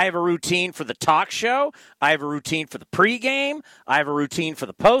 I have a routine for the talk show. I have a routine for the pregame. I have a routine for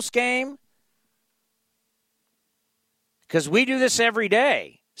the postgame. Because we do this every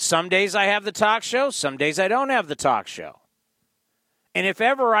day. Some days I have the talk show. Some days I don't have the talk show. And if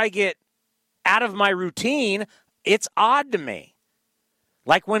ever I get out of my routine, it's odd to me.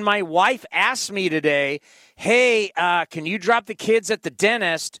 Like when my wife asked me today, hey, can you drop the kids at the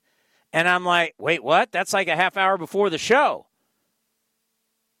dentist? And I'm like, wait, what? That's like a half hour before the show.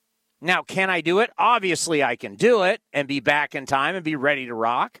 Now, can I do it? Obviously, I can do it and be back in time and be ready to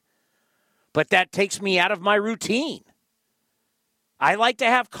rock. But that takes me out of my routine. I like to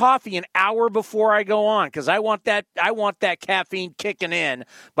have coffee an hour before I go on because I want that caffeine kicking in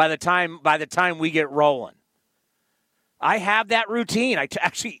by the time we get rolling. I have that routine. I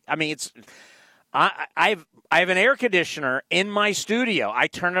have an air conditioner in my studio. I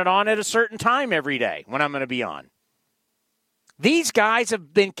turn it on at a certain time every day when I'm going to be on. These guys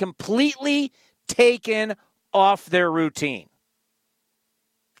have been completely taken off their routine.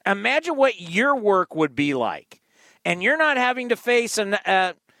 Imagine what your work would be like. And you're not having to face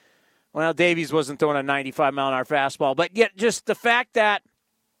Davies wasn't throwing a 95-mile-an-hour fastball, but yet just the fact that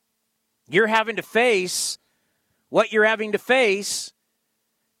you're having to face what you're having to face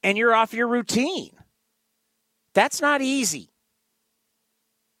and you're off your routine. That's not easy.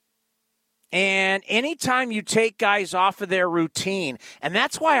 And anytime you take guys off of their routine, and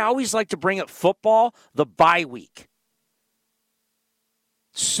that's why I always like to bring up football, the bye week.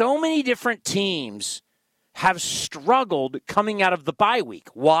 So many different teams have struggled coming out of the bye week.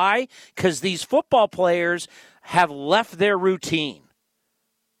 Why? Because these football players have left their routine.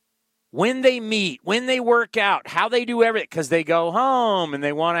 When they meet, when they work out, how they do everything, because they go home and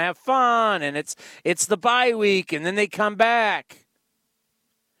they want to have fun, and it's the bye week, and then they come back.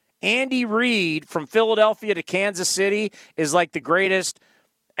 Andy Reid from Philadelphia to Kansas City is like the greatest,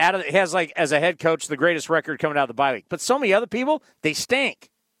 has like as a head coach the greatest record coming out of the bye week. But so many other people, they stink.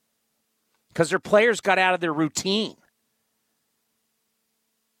 Because their players got out of their routine.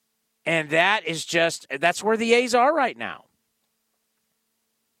 And that's where the A's are right now.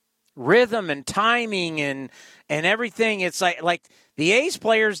 Rhythm and timing and everything. It's like the A's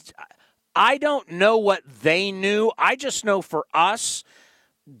players, I don't know what they knew. I just know for us,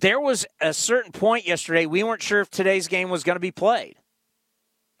 there was a certain point yesterday, we weren't sure if today's game was going to be played.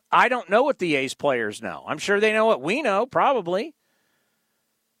 I don't know what the A's players know. I'm sure they know what we know, probably.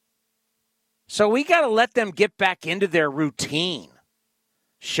 So we got to let them get back into their routine.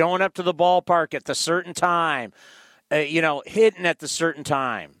 Showing up to the ballpark at the certain time, hitting at the certain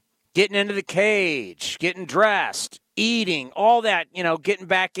time, getting into the cage, getting dressed, eating, all that, getting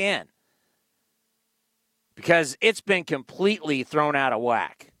back in. Because it's been completely thrown out of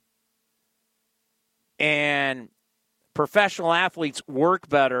whack. And professional athletes work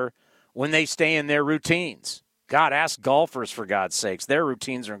better when they stay in their routines. God, ask golfers, for God's sakes. Their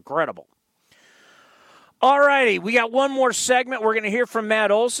routines are incredible. All righty, we got one more segment. We're going to hear from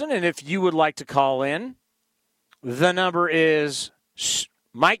Matt Olson, and if you would like to call in, the number is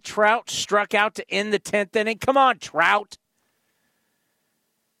Mike Trout struck out to end the 10th inning. Come on, Trout.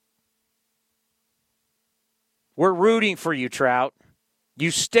 We're rooting for you, Trout. You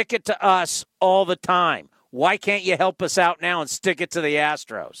stick it to us all the time. Why can't you help us out now and stick it to the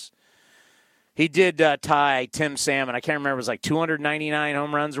Astros? He did tie Tim Salmon. I can't remember. It was like 299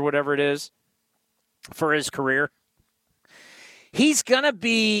 home runs or whatever it is for his career. He's not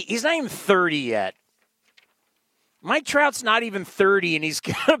even 30 yet. Mike Trout's not even 30, and he's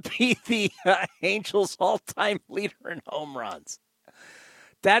going to be the Angels' all-time leader in home runs.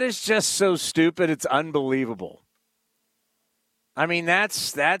 That is just so stupid. It's unbelievable. I mean,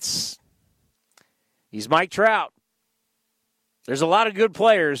 he's Mike Trout. There's a lot of good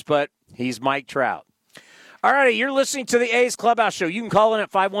players, but he's Mike Trout. All right, you're listening to the A's Clubhouse Show. You can call in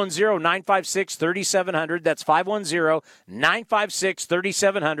at 510-956-3700. That's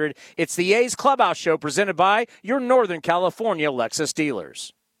 510-956-3700. It's the A's Clubhouse Show presented by your Northern California Lexus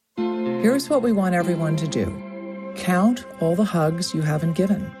dealers. Here's what we want everyone to do. Count all the hugs you haven't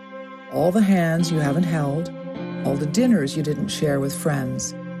given, all the hands you haven't held, all the dinners you didn't share with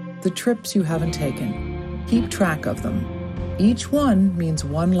friends, the trips you haven't taken. Keep track of them. Each one means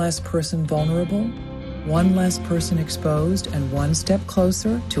one less person vulnerable, one less person exposed, and one step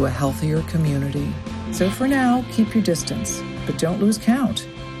closer to a healthier community. So for now, keep your distance, but don't lose count.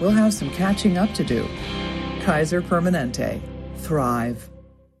 We'll have some catching up to do. Kaiser Permanente. Thrive.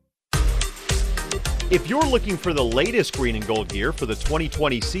 If you're looking for the latest green and gold gear for the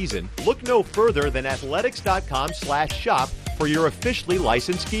 2020 season, look no further than athletics.com/shop for your officially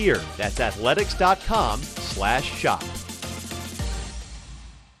licensed gear. That's athletics.com/shop.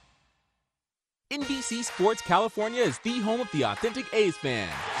 NBC Sports California is the home of the authentic A's fan.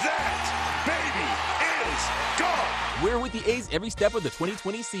 That baby is gone. We're with the A's every step of the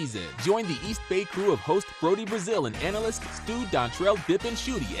 2020 season. Join the East Bay crew of host Brody Brazil and analyst Stu, Dontrell, Dip, and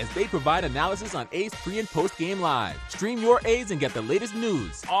Shooty as they provide analysis on A's pre- and post-game live. Stream your A's and get the latest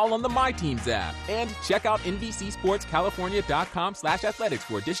news, all on the My Teams app. And check out NBCSportsCalifornia.com/athletics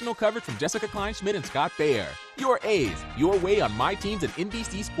for additional coverage from Jessica Kleinschmidt and Scott Bair. Your A's, your way on My Teams and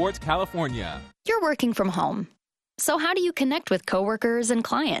NBC Sports California. You're working from home. So how do you connect with coworkers and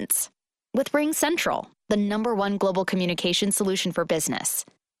clients? With RingCentral, the #1 global communication solution for business.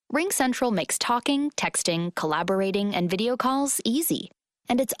 RingCentral makes talking, texting, collaborating, and video calls easy.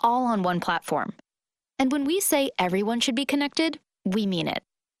 And it's all on one platform. And when we say everyone should be connected, we mean it.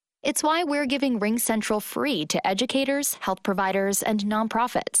 It's why we're giving RingCentral free to educators, health providers, and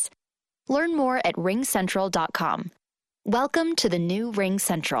nonprofits. Learn more at ringcentral.com. Welcome to the new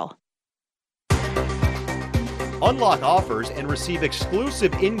RingCentral. Unlock offers and receive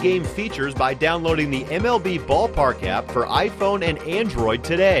exclusive in-game features by downloading the MLB Ballpark app for iPhone and Android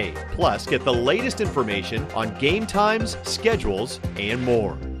today. Plus, get the latest information on game times, schedules, and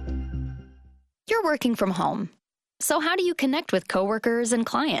more. You're working from home. So how do you connect with coworkers and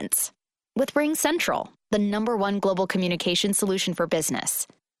clients? With RingCentral, the #1 global communication solution for business.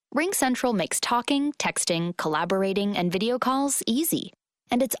 RingCentral makes talking, texting, collaborating, and video calls easy.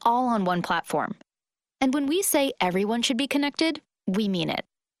 And it's all on one platform. And when we say everyone should be connected, we mean it.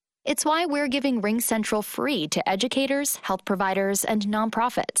 It's why we're giving RingCentral free to educators, health providers, and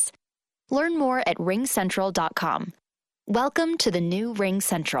nonprofits. Learn more at ringcentral.com. Welcome to the new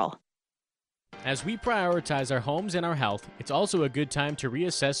RingCentral. As we prioritize our homes and our health, it's also a good time to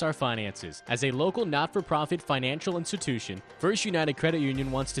reassess our finances. As a local not-for-profit financial institution, First United Credit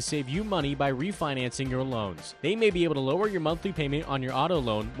Union wants to save you money by refinancing your loans. They may be able to lower your monthly payment on your auto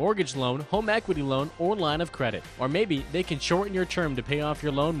loan, mortgage loan, home equity loan, or line of credit. Or maybe they can shorten your term to pay off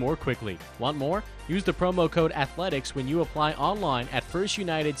your loan more quickly. Want more? Use the promo code ATHLETICS when you apply online at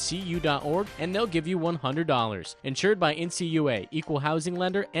firstunitedcu.org and they'll give you $100. Insured by NCUA, Equal Housing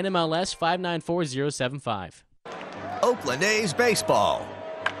Lender, NMLS 594075. Oakland A's baseball.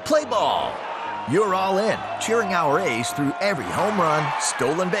 Play ball. You're all in, cheering our A's through every home run,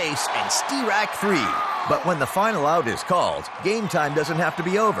 stolen base, and Stirac 3. But when the final out is called, game time doesn't have to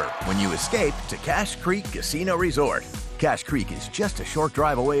be over when you escape to Cache Creek Casino Resort. Cache Creek is just a short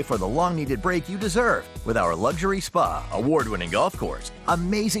drive away for the long-needed break you deserve with our luxury spa, award-winning golf course,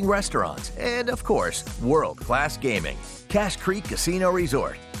 amazing restaurants, and, of course, world-class gaming. Cache Creek Casino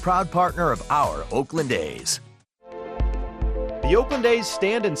Resort, proud partner of our Oakland A's. The Oakland A's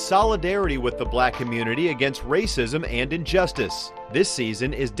stand in solidarity with the black community against racism and injustice. This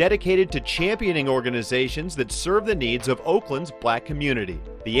season is dedicated to championing organizations that serve the needs of Oakland's black community.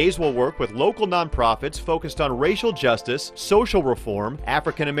 The A's will work with local nonprofits focused on racial justice, social reform,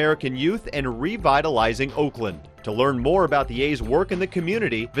 African American youth, and revitalizing Oakland. To learn more about the A's work in the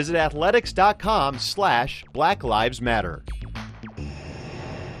community, visit athletics.com/Black Lives Matter.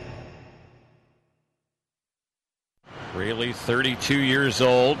 Really 32 years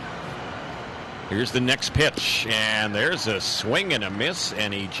old. Here's the next pitch, and there's a swing and a miss,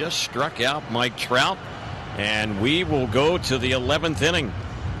 and he just struck out Mike Trout, and we will go to the 11th inning.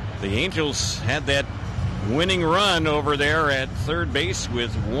 The Angels had that winning run over there at third base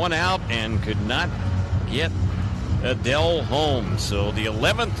with one out and could not get Adell home. So the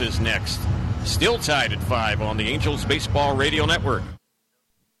 11th is next. Still tied at 5 on the Angels Baseball Radio Network.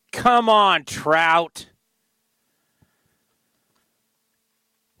 Come on, Trout.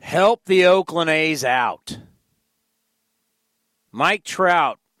 Help the Oakland A's out. Mike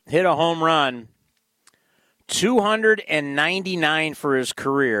Trout hit a home run, 299 for his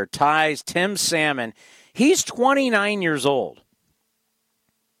career, ties Tim Salmon. He's 29 years old.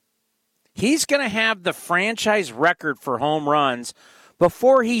 He's going to have the franchise record for home runs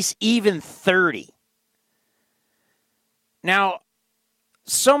before he's even 30. Now,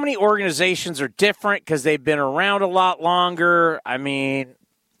 so many organizations are different because they've been around a lot longer. I mean,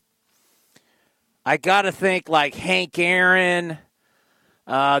 I got to think like Hank Aaron,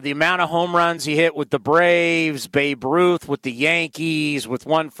 the amount of home runs he hit with the Braves, Babe Ruth with the Yankees, with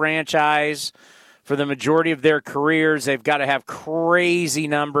one franchise for the majority of their careers. They've got to have crazy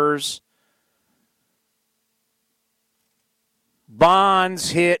numbers.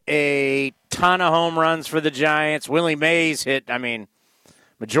 Bonds hit a ton of home runs for the Giants. Willie Mays hit,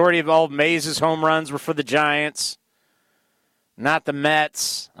 majority of all Mays' home runs were for the Giants. Not the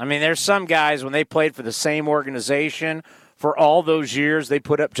Mets. There's some guys, when they played for the same organization for all those years, they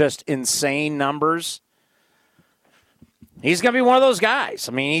put up just insane numbers. He's going to be one of those guys.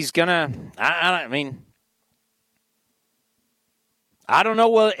 I mean, he's going to – I don't know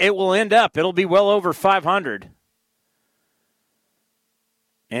where it will end up. It'll be well over 500.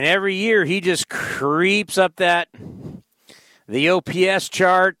 And every year he just creeps up the OPS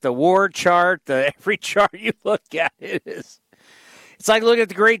chart, the WAR chart, every chart you look at. It's like looking at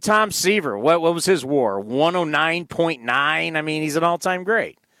the great Tom Seaver. What was his WAR? 109.9. I mean, he's an all-time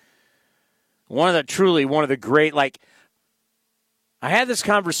great. One of the great, like, I had this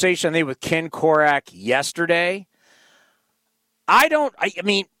conversation, I think, with Ken Korak yesterday. I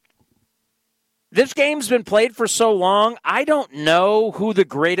mean, this game's been played for so long, I don't know who the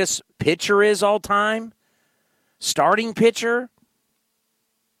greatest pitcher is all time, starting pitcher.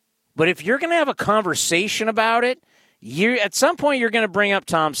 But if you're going to have a conversation about it, at some point you're going to bring up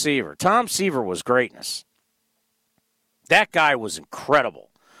Tom Seaver. Tom Seaver was greatness. That guy was incredible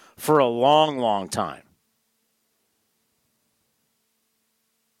for a long, long time.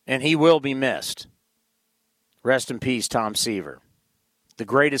 And he will be missed. Rest in peace, Tom Seaver, the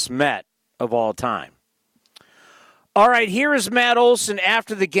greatest Met of all time. All right, here is Matt Olson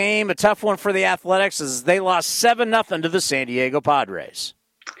after the game. A tough one for the Athletics as they lost 7-0 to the San Diego Padres.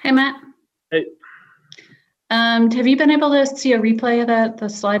 Hey, Matt. Hey. Have you been able to see a replay of the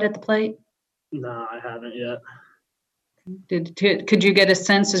slide at the plate? No, I haven't yet. Could you get a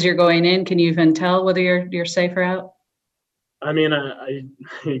sense as you're going in? Can you even tell whether you're safe or out? I mean,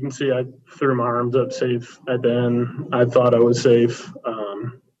 you can see I threw my arms up safe at the end. I thought I was safe.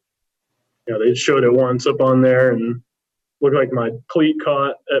 They showed it once up on there and looked like my cleat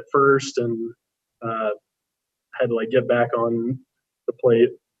caught at first and had to get back on the plate.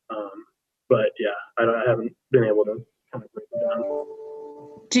 But yeah, I haven't been able to kind of break it down.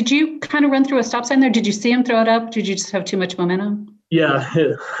 Did you kind of run through a stop sign there? Did you see him throw it up? Did you just have too much momentum? Yeah,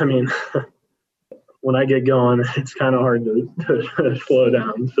 I mean, when I get going, it's kind of hard to slow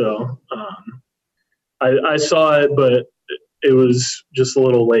down. So I saw it, but it was just a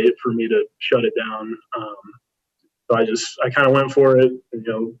little late for me to shut it down. So I kind of went for it,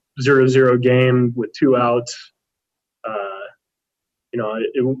 0-0 game with 2 outs.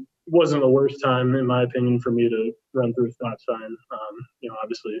 It wasn't the worst time, in my opinion, for me to run through a stop sign.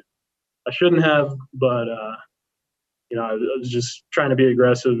 Obviously I shouldn't have, but, I was just trying to be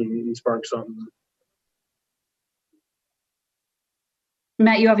aggressive and spark something.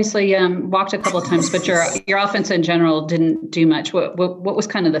 Matt, you obviously walked a couple of times, but your offense in general didn't do much. What was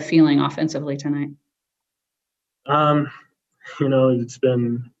kind of the feeling offensively tonight? It's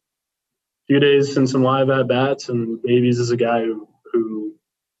been a few days since some live at-bats, and Davies is a guy who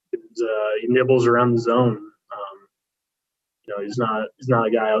he nibbles around the zone. He's not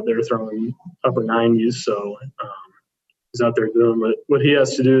a guy out there throwing upper 90s, so he's out there doing what he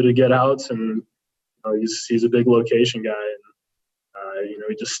has to do to get outs, and he's a big location guy. And,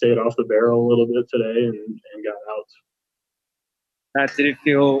 he just stayed off the barrel a little bit today and got outs. Matt, did it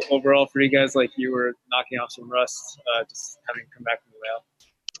feel overall for you guys like you were knocking off some rust, just having come back from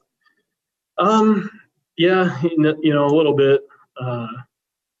the layoff? Yeah, a little bit.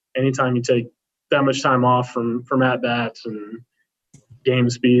 Anytime you take that much time off from at-bats and game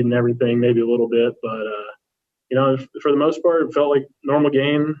speed and everything, maybe a little bit. But, for the most part, it felt like normal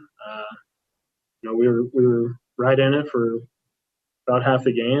game. We were right in it for about half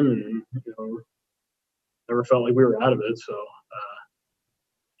the game and, never felt like we were out of it. So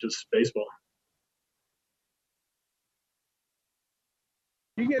just baseball.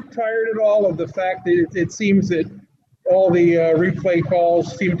 Do you get tired at all of the fact that it seems that all the replay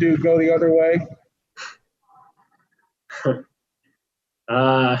calls seem to go the other way?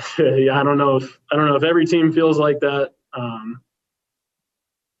 Yeah, I don't know if every team feels like that.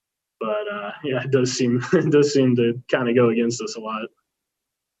 But yeah, it does seem to kind of go against us a lot.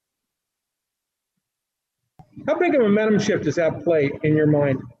 How big a momentum shift does that play in your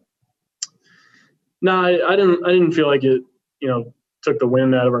mind? No, I didn't feel like it, took the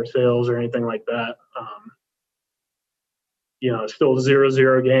wind out of our sails or anything like that. It's still a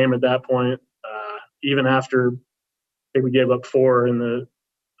 0-0 game at that point. Even after I think we gave up 4 in the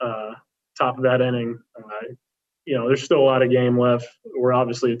top of that inning, there's still a lot of game left. We're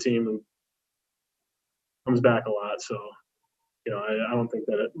obviously a team who comes back a lot. So, I don't think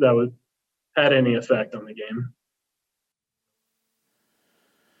that would had any effect on the game.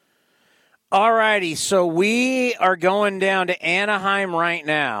 All righty, so we are going down to Anaheim right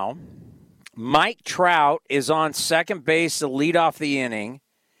now. Mike Trout is on second base to lead off the inning.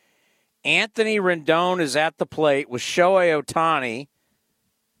 Anthony Rendon is at the plate with Shohei Ohtani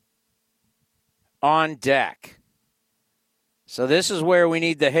on deck. So this is where we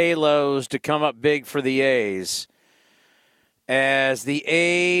need the Halos to come up big for the A's. as the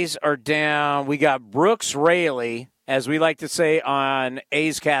A's are down. We got Brooks Raley, as we like to say on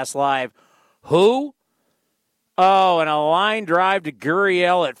A's Cast Live. Who? Oh, and a line drive to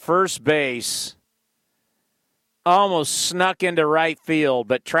Gurriel at first base. Almost snuck into right field,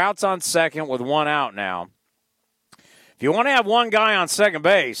 but Trout's on second with one out now. If you want to have one guy on second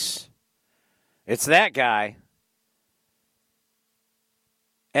base, it's that guy.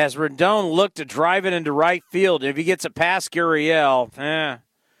 As Rendon looked to drive it into right field, if he gets it past Gurriel,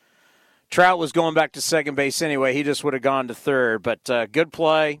 Trout was going back to second base anyway. He just would have gone to third, but good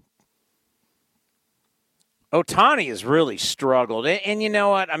play. Ohtani has really struggled. And you know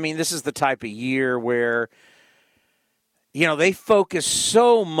what? I mean, this is the type of year where, you know, they focus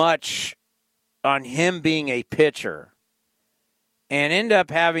so much on him being a pitcher and end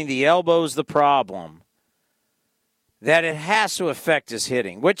up having the elbows the problem that it has to affect his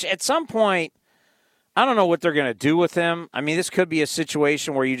hitting, which at some point, I don't know what they're going to do with him. I mean, this could be a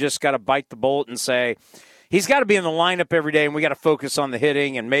situation where you just got to bite the bullet and say, he's got to be in the lineup every day, and we got to focus on the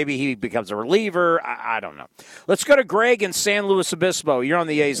hitting, and maybe he becomes a reliever. I don't know. Let's go to Greg in San Luis Obispo. You're on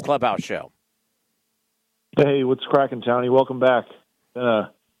the A's Clubhouse Show. Hey, what's cracking, Townie? Welcome back. Been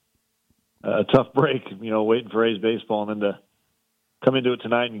a tough break, you know, waiting for A's baseball, and then to come into it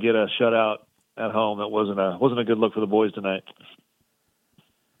tonight and get a shutout at home. That wasn't a good look for the boys tonight.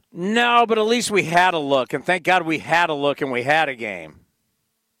 No, but at least we had a look, and thank God we had a look and we had a game.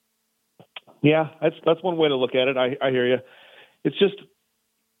 Yeah, that's one way to look at it. I hear you. It's just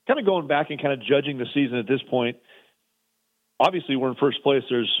kind of going back and kind of judging the season at this point. Obviously, we're in first place.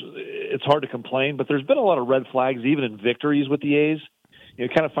 It's hard to complain, but there's been a lot of red flags even in victories with the A's. You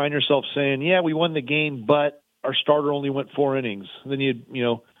kind of find yourself saying, "Yeah, we won the game, but our starter only went 4 innings." And then you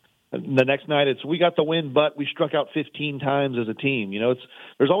know, the next night it's we got the win, but we struck out 15 times as a team. You know,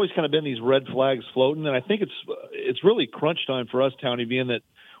 there's always kind of been these red flags floating, and I think it's really crunch time for us, Townie, being that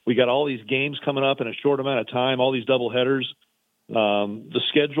we got all these games coming up in a short amount of time, all these doubleheaders. The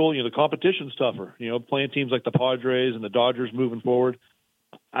schedule, you know, the competition's tougher. You know, playing teams like the Padres and the Dodgers moving forward.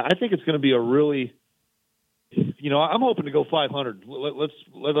 I think it's going to be a really, you know, I'm hoping to go 500.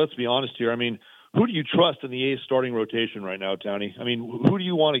 Let's be honest here. I mean, who do you trust in the A's starting rotation right now, Townie? I mean, who do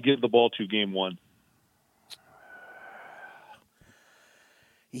you want to give the ball to game one?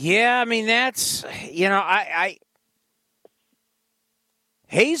 Yeah, I mean, that's, you know, I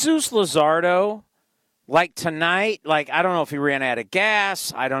Jesus Luzardo, like tonight, like I don't know if he ran out of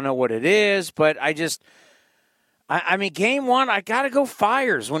gas. I don't know what it is, but I mean, game one, I got to go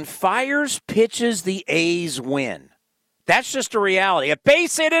Fiers. When Fiers pitches, the A's win. That's just a reality. A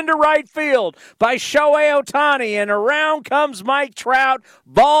base hit into right field by Shohei Ohtani, and around comes Mike Trout.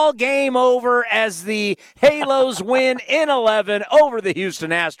 Ball game over as the Halos win in 11 over the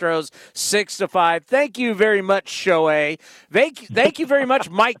Houston Astros, 6-5. Thank you very much, Shohei. Thank you very much,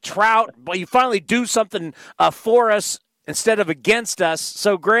 Mike Trout. Well, you finally do something for us instead of against us.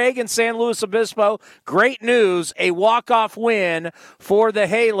 So, Greg in San Luis Obispo, great news, a walk-off win for the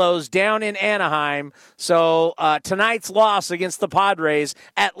Halos down in Anaheim. So, tonight's loss against the Padres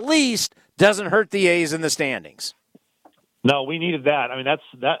at least doesn't hurt the A's in the standings. No, we needed that. I mean,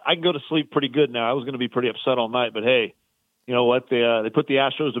 that. I can go to sleep pretty good now. I was going to be pretty upset all night, but hey, you know what? They put the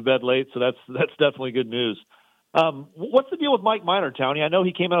Astros to bed late, so that's definitely good news. What's the deal with Mike Minor, Townie? I know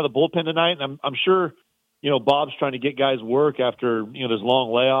he came out of the bullpen tonight, and I'm sure – you know, Bob's trying to get guys work after, you know, this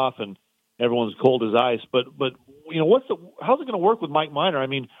long layoff and everyone's cold as ice. But you know, how's it going to work with Mike Minor? I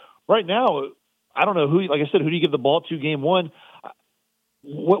mean, right now, I don't know like I said, who do you give the ball to game one?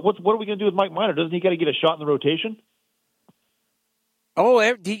 What are we going to do with Mike Minor? Doesn't he got to get a shot in the rotation? Oh,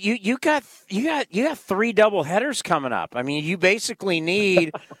 you got 3 double headers coming up. I mean, you basically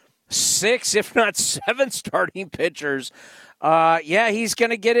need 6, if not 7 starting pitchers. Yeah, he's going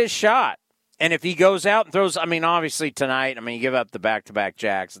to get his shot. And if he goes out and throws, I mean, obviously tonight, I mean, you give up the back-to-back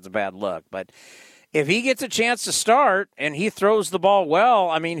jacks, it's a bad look. But if he gets a chance to start and he throws the ball well,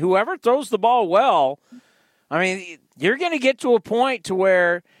 I mean, whoever throws the ball well, I mean, you're going to get to a point to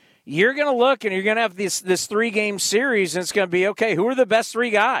where you're going to look and you're going to have this 3-game series, and it's going to be, okay, who are the best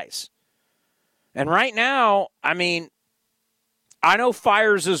 3 guys? And right now, I mean, I know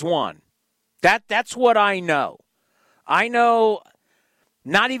Fiers is one. That's what I know. I know.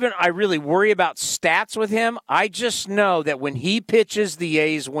 Not even I really worry about stats with him. I just know that when he pitches, the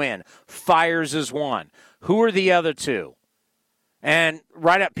A's win. Fiers is one. Who are the other 2? And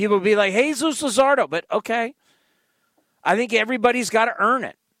right up, people will be like, Jesus Luzardo. But, okay, I think everybody's got to earn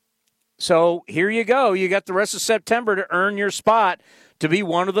it. So here you go. You got the rest of September to earn your spot to be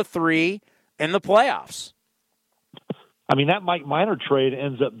one of the 3 in the playoffs. I mean, that Mike Minor trade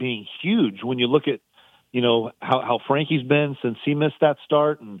ends up being huge when you look at how Frankie's been since he missed that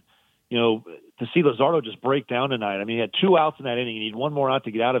start, and to see Luzardo just break down tonight. I mean, he had 2 outs in that inning. You need one more out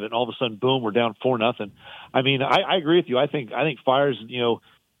to get out of it, and all of a sudden, boom, we're down 4-0. I mean, I agree with you. I think Fiers,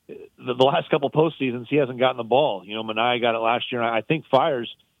 the last couple postseasons, he hasn't gotten the ball. Minaya got it last year. I think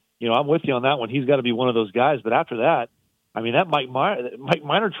Fiers, I'm with you on that one. He's got to be one of those guys. But after that, I mean, that Mike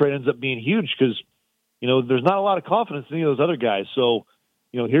Minor trade ends up being huge because, there's not a lot of confidence in any of those other guys. So,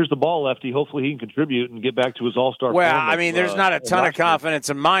 here's the ball lefty. Hopefully he can contribute and get back to his all-star. Well, I mean, there's not a ton of confidence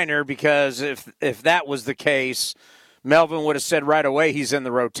in Minor because if that was the case, Melvin would have said right away he's in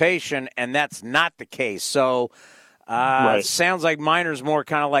the rotation, and that's not the case. So it sounds like Minor's more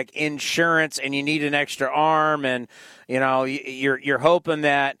kind of like insurance, and you need an extra arm, and you're hoping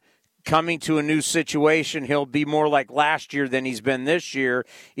that coming to a new situation, he'll be more like last year than he's been this year,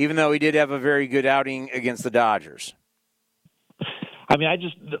 even though he did have a very good outing against the Dodgers. I mean,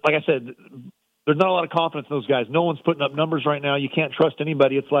 like I said, there's not a lot of confidence in those guys. No one's putting up numbers right now. You can't trust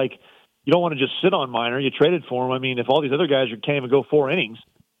anybody. It's like you don't want to just sit on Minor. You traded for him. I mean, if all these other guys can't even go 4 innings,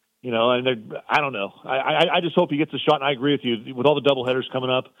 and I don't know. I just hope he gets a shot, and I agree with you. With all the doubleheaders coming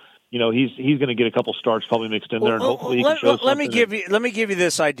up, he's going to get a couple starts probably mixed in there, and hopefully he can show something. Let me give you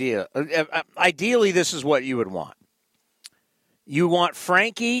this idea. Ideally, this is what you would want. You want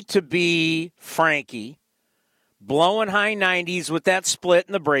Frankie to be Frankie, blowing high 90s with that split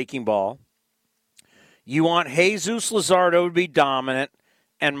in the breaking ball. You want Jesus Luzardo to be dominant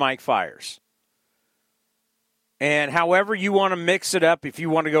and Mike Fiers. And however you want to mix it up, if you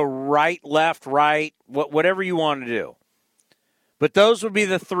want to go right, left, right, whatever you want to do. But those would be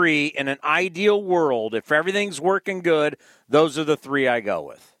the 3 in an ideal world. If everything's working good, those are the 3 I go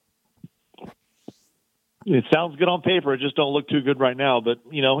with. It sounds good on paper. It just don't look too good right now. But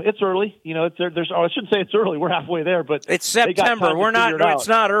it's early. I shouldn't say it's early. We're halfway there. But it's September. We're not. It's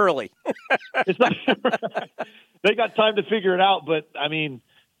not early. It's not. They got time to figure it out. But I mean,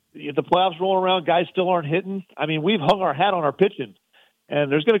 the playoffs rolling around. Guys still aren't hitting. I mean, we've hung our hat on our pitching,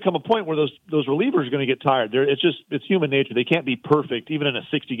 and there's going to come a point where those relievers are going to get tired. It's human nature. They can't be perfect even in a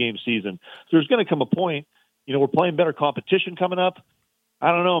 60-game season. So there's going to come a point. We're playing better competition coming up. I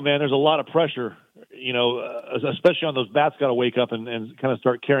don't know, man. There's a lot of pressure, especially on those bats. Got to wake up and kind of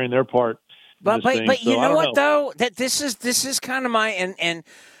start carrying their part. But you know what though? That this is kind of my and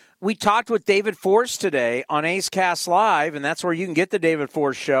we talked with David Force today on A's Cast Live, and that's where you can get the David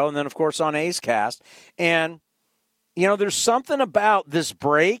Force show, and then of course on A's Cast. And there's something about this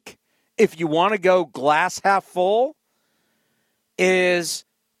break. If you want to go glass half full, is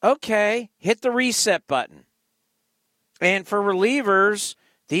okay. Hit the reset button. And for relievers,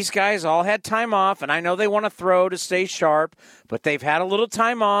 these guys all had time off, and I know they want to throw to stay sharp, but they've had a little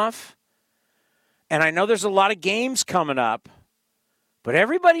time off. And I know there's a lot of games coming up, but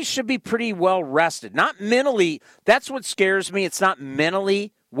everybody should be pretty well rested. Not mentally. That's what scares me. It's not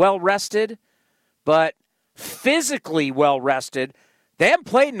mentally well rested, but physically well rested. They haven't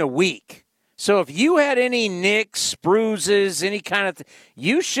played in a week. So if you had any nicks, bruises, any kind of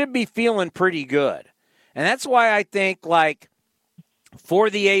you should be feeling pretty good. And that's why I think, for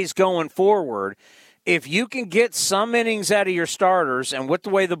the A's going forward, if you can get some innings out of your starters, and with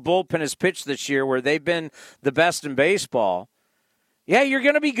the way the bullpen has pitched this year, where they've been the best in baseball, yeah, you're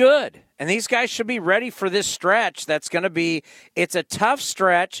going to be good. And these guys should be ready for this stretch. It's a tough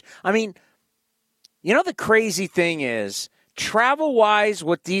stretch. I mean, the crazy thing is, travel-wise,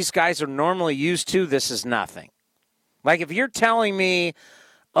 what these guys are normally used to, this is nothing. Like, if you're telling me,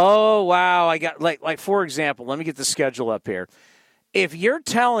 oh, wow, I got, like for example, let me get the schedule up here. If you're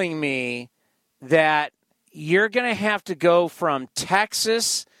telling me that you're going to have to go from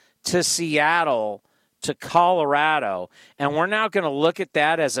Texas to Seattle to Colorado, and we're now going to look at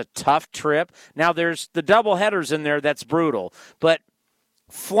that as a tough trip. Now, there's the double headers in there. That's brutal. But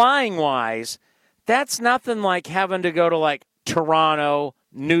flying-wise, that's nothing like having to go to, Toronto,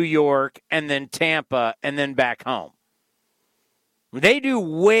 New York, and then Tampa, and then back home. They do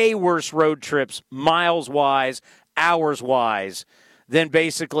way worse road trips, miles-wise, hours-wise, than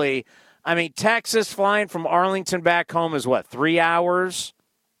basically, Texas flying from Arlington back home is what, 3 hours?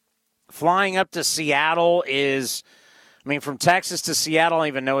 Flying up to Seattle is, from Texas to Seattle, I don't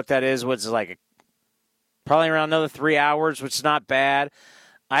even know what that is. What's probably around another 3 hours, which is not bad.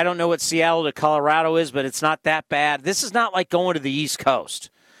 I don't know what Seattle to Colorado is, but it's not that bad. This is not like going to the East Coast.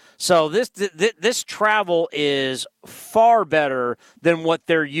 So this travel is far better than what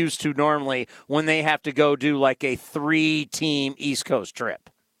they're used to normally when they have to go do a 3-team East Coast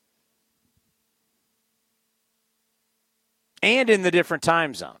trip. And in the different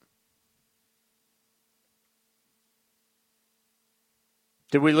time zone.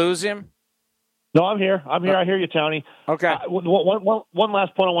 Did we lose him? No, I'm here. I hear you, Townie. Okay. One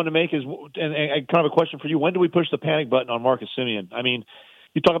last point I wanted to make is, and kind of a question for you. When do we push the panic button on Marcus Semien? I mean,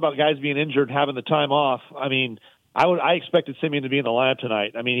 you talk about guys being injured, having the time off. I mean, I expected Semien to be in the lineup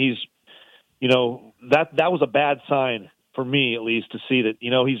tonight. I mean, that was a bad sign for me, at least, to see that,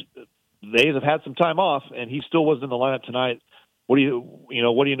 the A's have had some time off, and he still wasn't in the lineup tonight. What do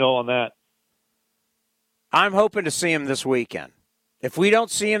you know on that? I'm hoping to see him this weekend. If we don't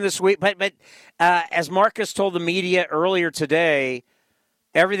see him this week, but as Marcus told the media earlier today,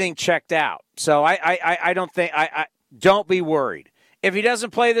 everything checked out. So I don't think don't be worried. If he doesn't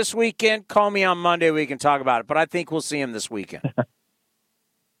play this weekend, call me on Monday. We can talk about it. But I think we'll see him this weekend.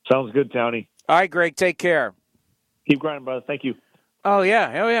 Sounds good, Townie. All right, Greg. Take care. Keep grinding, brother. Thank you. Oh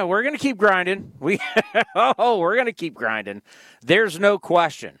yeah. We're gonna keep grinding. We're gonna keep grinding. There's no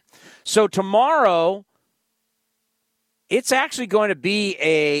question. So tomorrow, it's actually going to be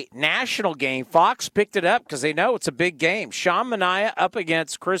a national game. Fox picked it up because they know it's a big game. Sean Manaea up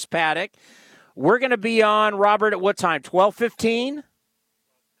against Chris Paddock. We're going to be on, Robert, at what time? 12:15?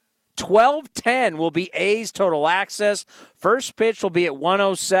 12:10 will be A's Total Access. First pitch will be at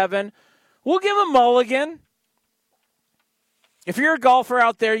 1:07. We'll give a mulligan. If you're a golfer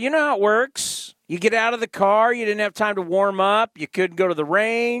out there, you know how it works. You get out of the car. You didn't have time to warm up. You couldn't go to the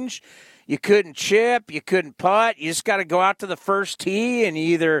range. You couldn't chip. You couldn't putt. You just got to go out to the first tee and you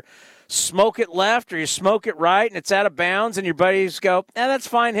either smoke it left or you smoke it right and it's out of bounds and your buddies go, that's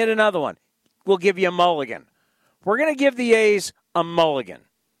fine, hit another one. We'll give you a mulligan. We're going to give the A's a mulligan.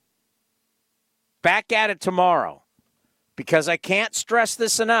 Back at it tomorrow because I can't stress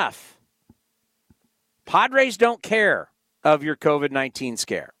this enough. Padres don't care of your COVID-19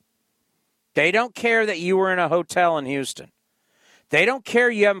 scare. They don't care that you were in a hotel in Houston. They don't care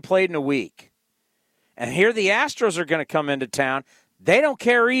you haven't played in a week. And here the Astros are going to come into town. They don't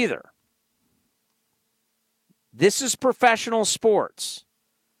care either. This is professional sports.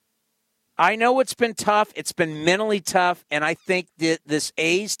 I know it's been tough. It's been mentally tough. And I think that this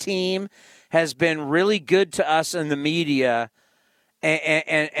A's team has been really good to us in the media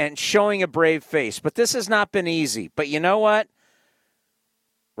and showing a brave face. But this has not been easy. But you know what?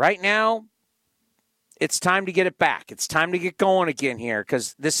 Right now, it's time to get it back. It's time to get going again here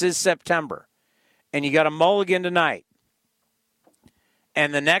because this is September. And you got a mulligan tonight.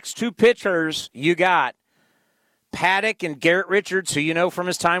 And the next two pitchers you got, Paddock and Garrett Richards, who you know from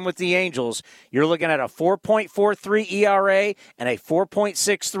his time with the Angels, you're looking at a 4.43 ERA and a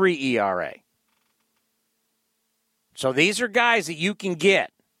 4.63 ERA. So these are guys that you can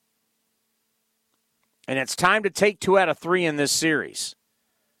get. And it's time to take 2 out of 3 in this series.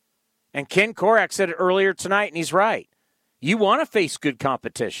 And Ken Korach said it earlier tonight, and he's right. You want to face good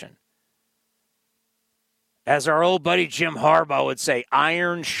competition. As our old buddy Jim Harbaugh would say,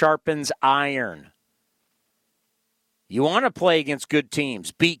 iron sharpens iron. You want to play against good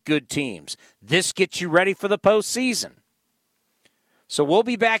teams, beat good teams. This gets you ready for the postseason. So we'll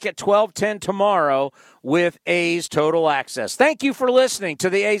be back at 12:10 tomorrow with A's Total Access. Thank you for listening to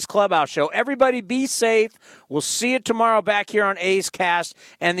the A's Clubhouse Show. Everybody be safe. We'll see you tomorrow back here on A's Cast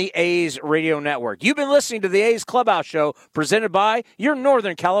and the A's Radio Network. You've been listening to the A's Clubhouse Show presented by your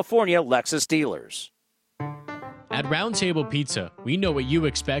Northern California Lexus dealers. At Round Table Pizza, we know what you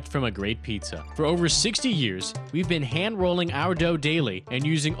expect from a great pizza. For over 60 years, we've been hand-rolling our dough daily and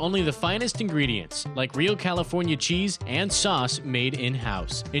using only the finest ingredients, like real California cheese and sauce made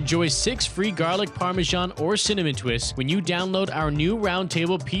in-house. Enjoy 6 free garlic parmesan or cinnamon twists when you download our new Round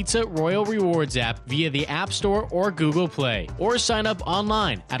Table Pizza Royal Rewards app via the App Store or Google Play. Or sign up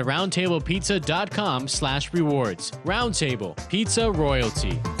online at roundtablepizza.com/rewards. Round Table, pizza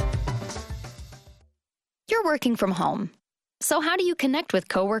royalty. You're working from home. So how do you connect with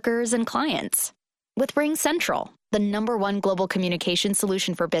coworkers and clients? With RingCentral, the #1 global communication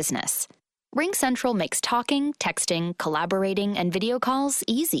solution for business. RingCentral makes talking, texting, collaborating, and video calls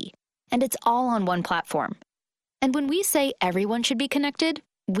easy. And it's all on one platform. And when we say everyone should be connected,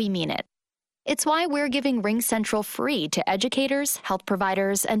 we mean it. It's why we're giving RingCentral free to educators, health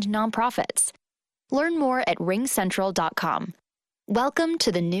providers, and nonprofits. Learn more at ringcentral.com. Welcome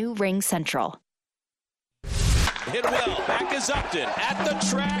to the new RingCentral. Hit well. Back is Upton. At the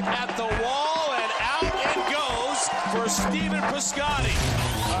track, at the wall, and out it goes for Stephen Piscotty.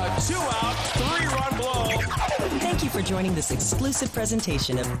 A 2-out, 3-run blow. Thank you for joining this exclusive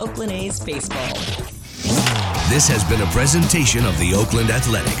presentation of Oakland A's baseball. This has been a presentation of the Oakland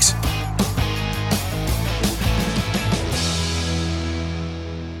Athletics.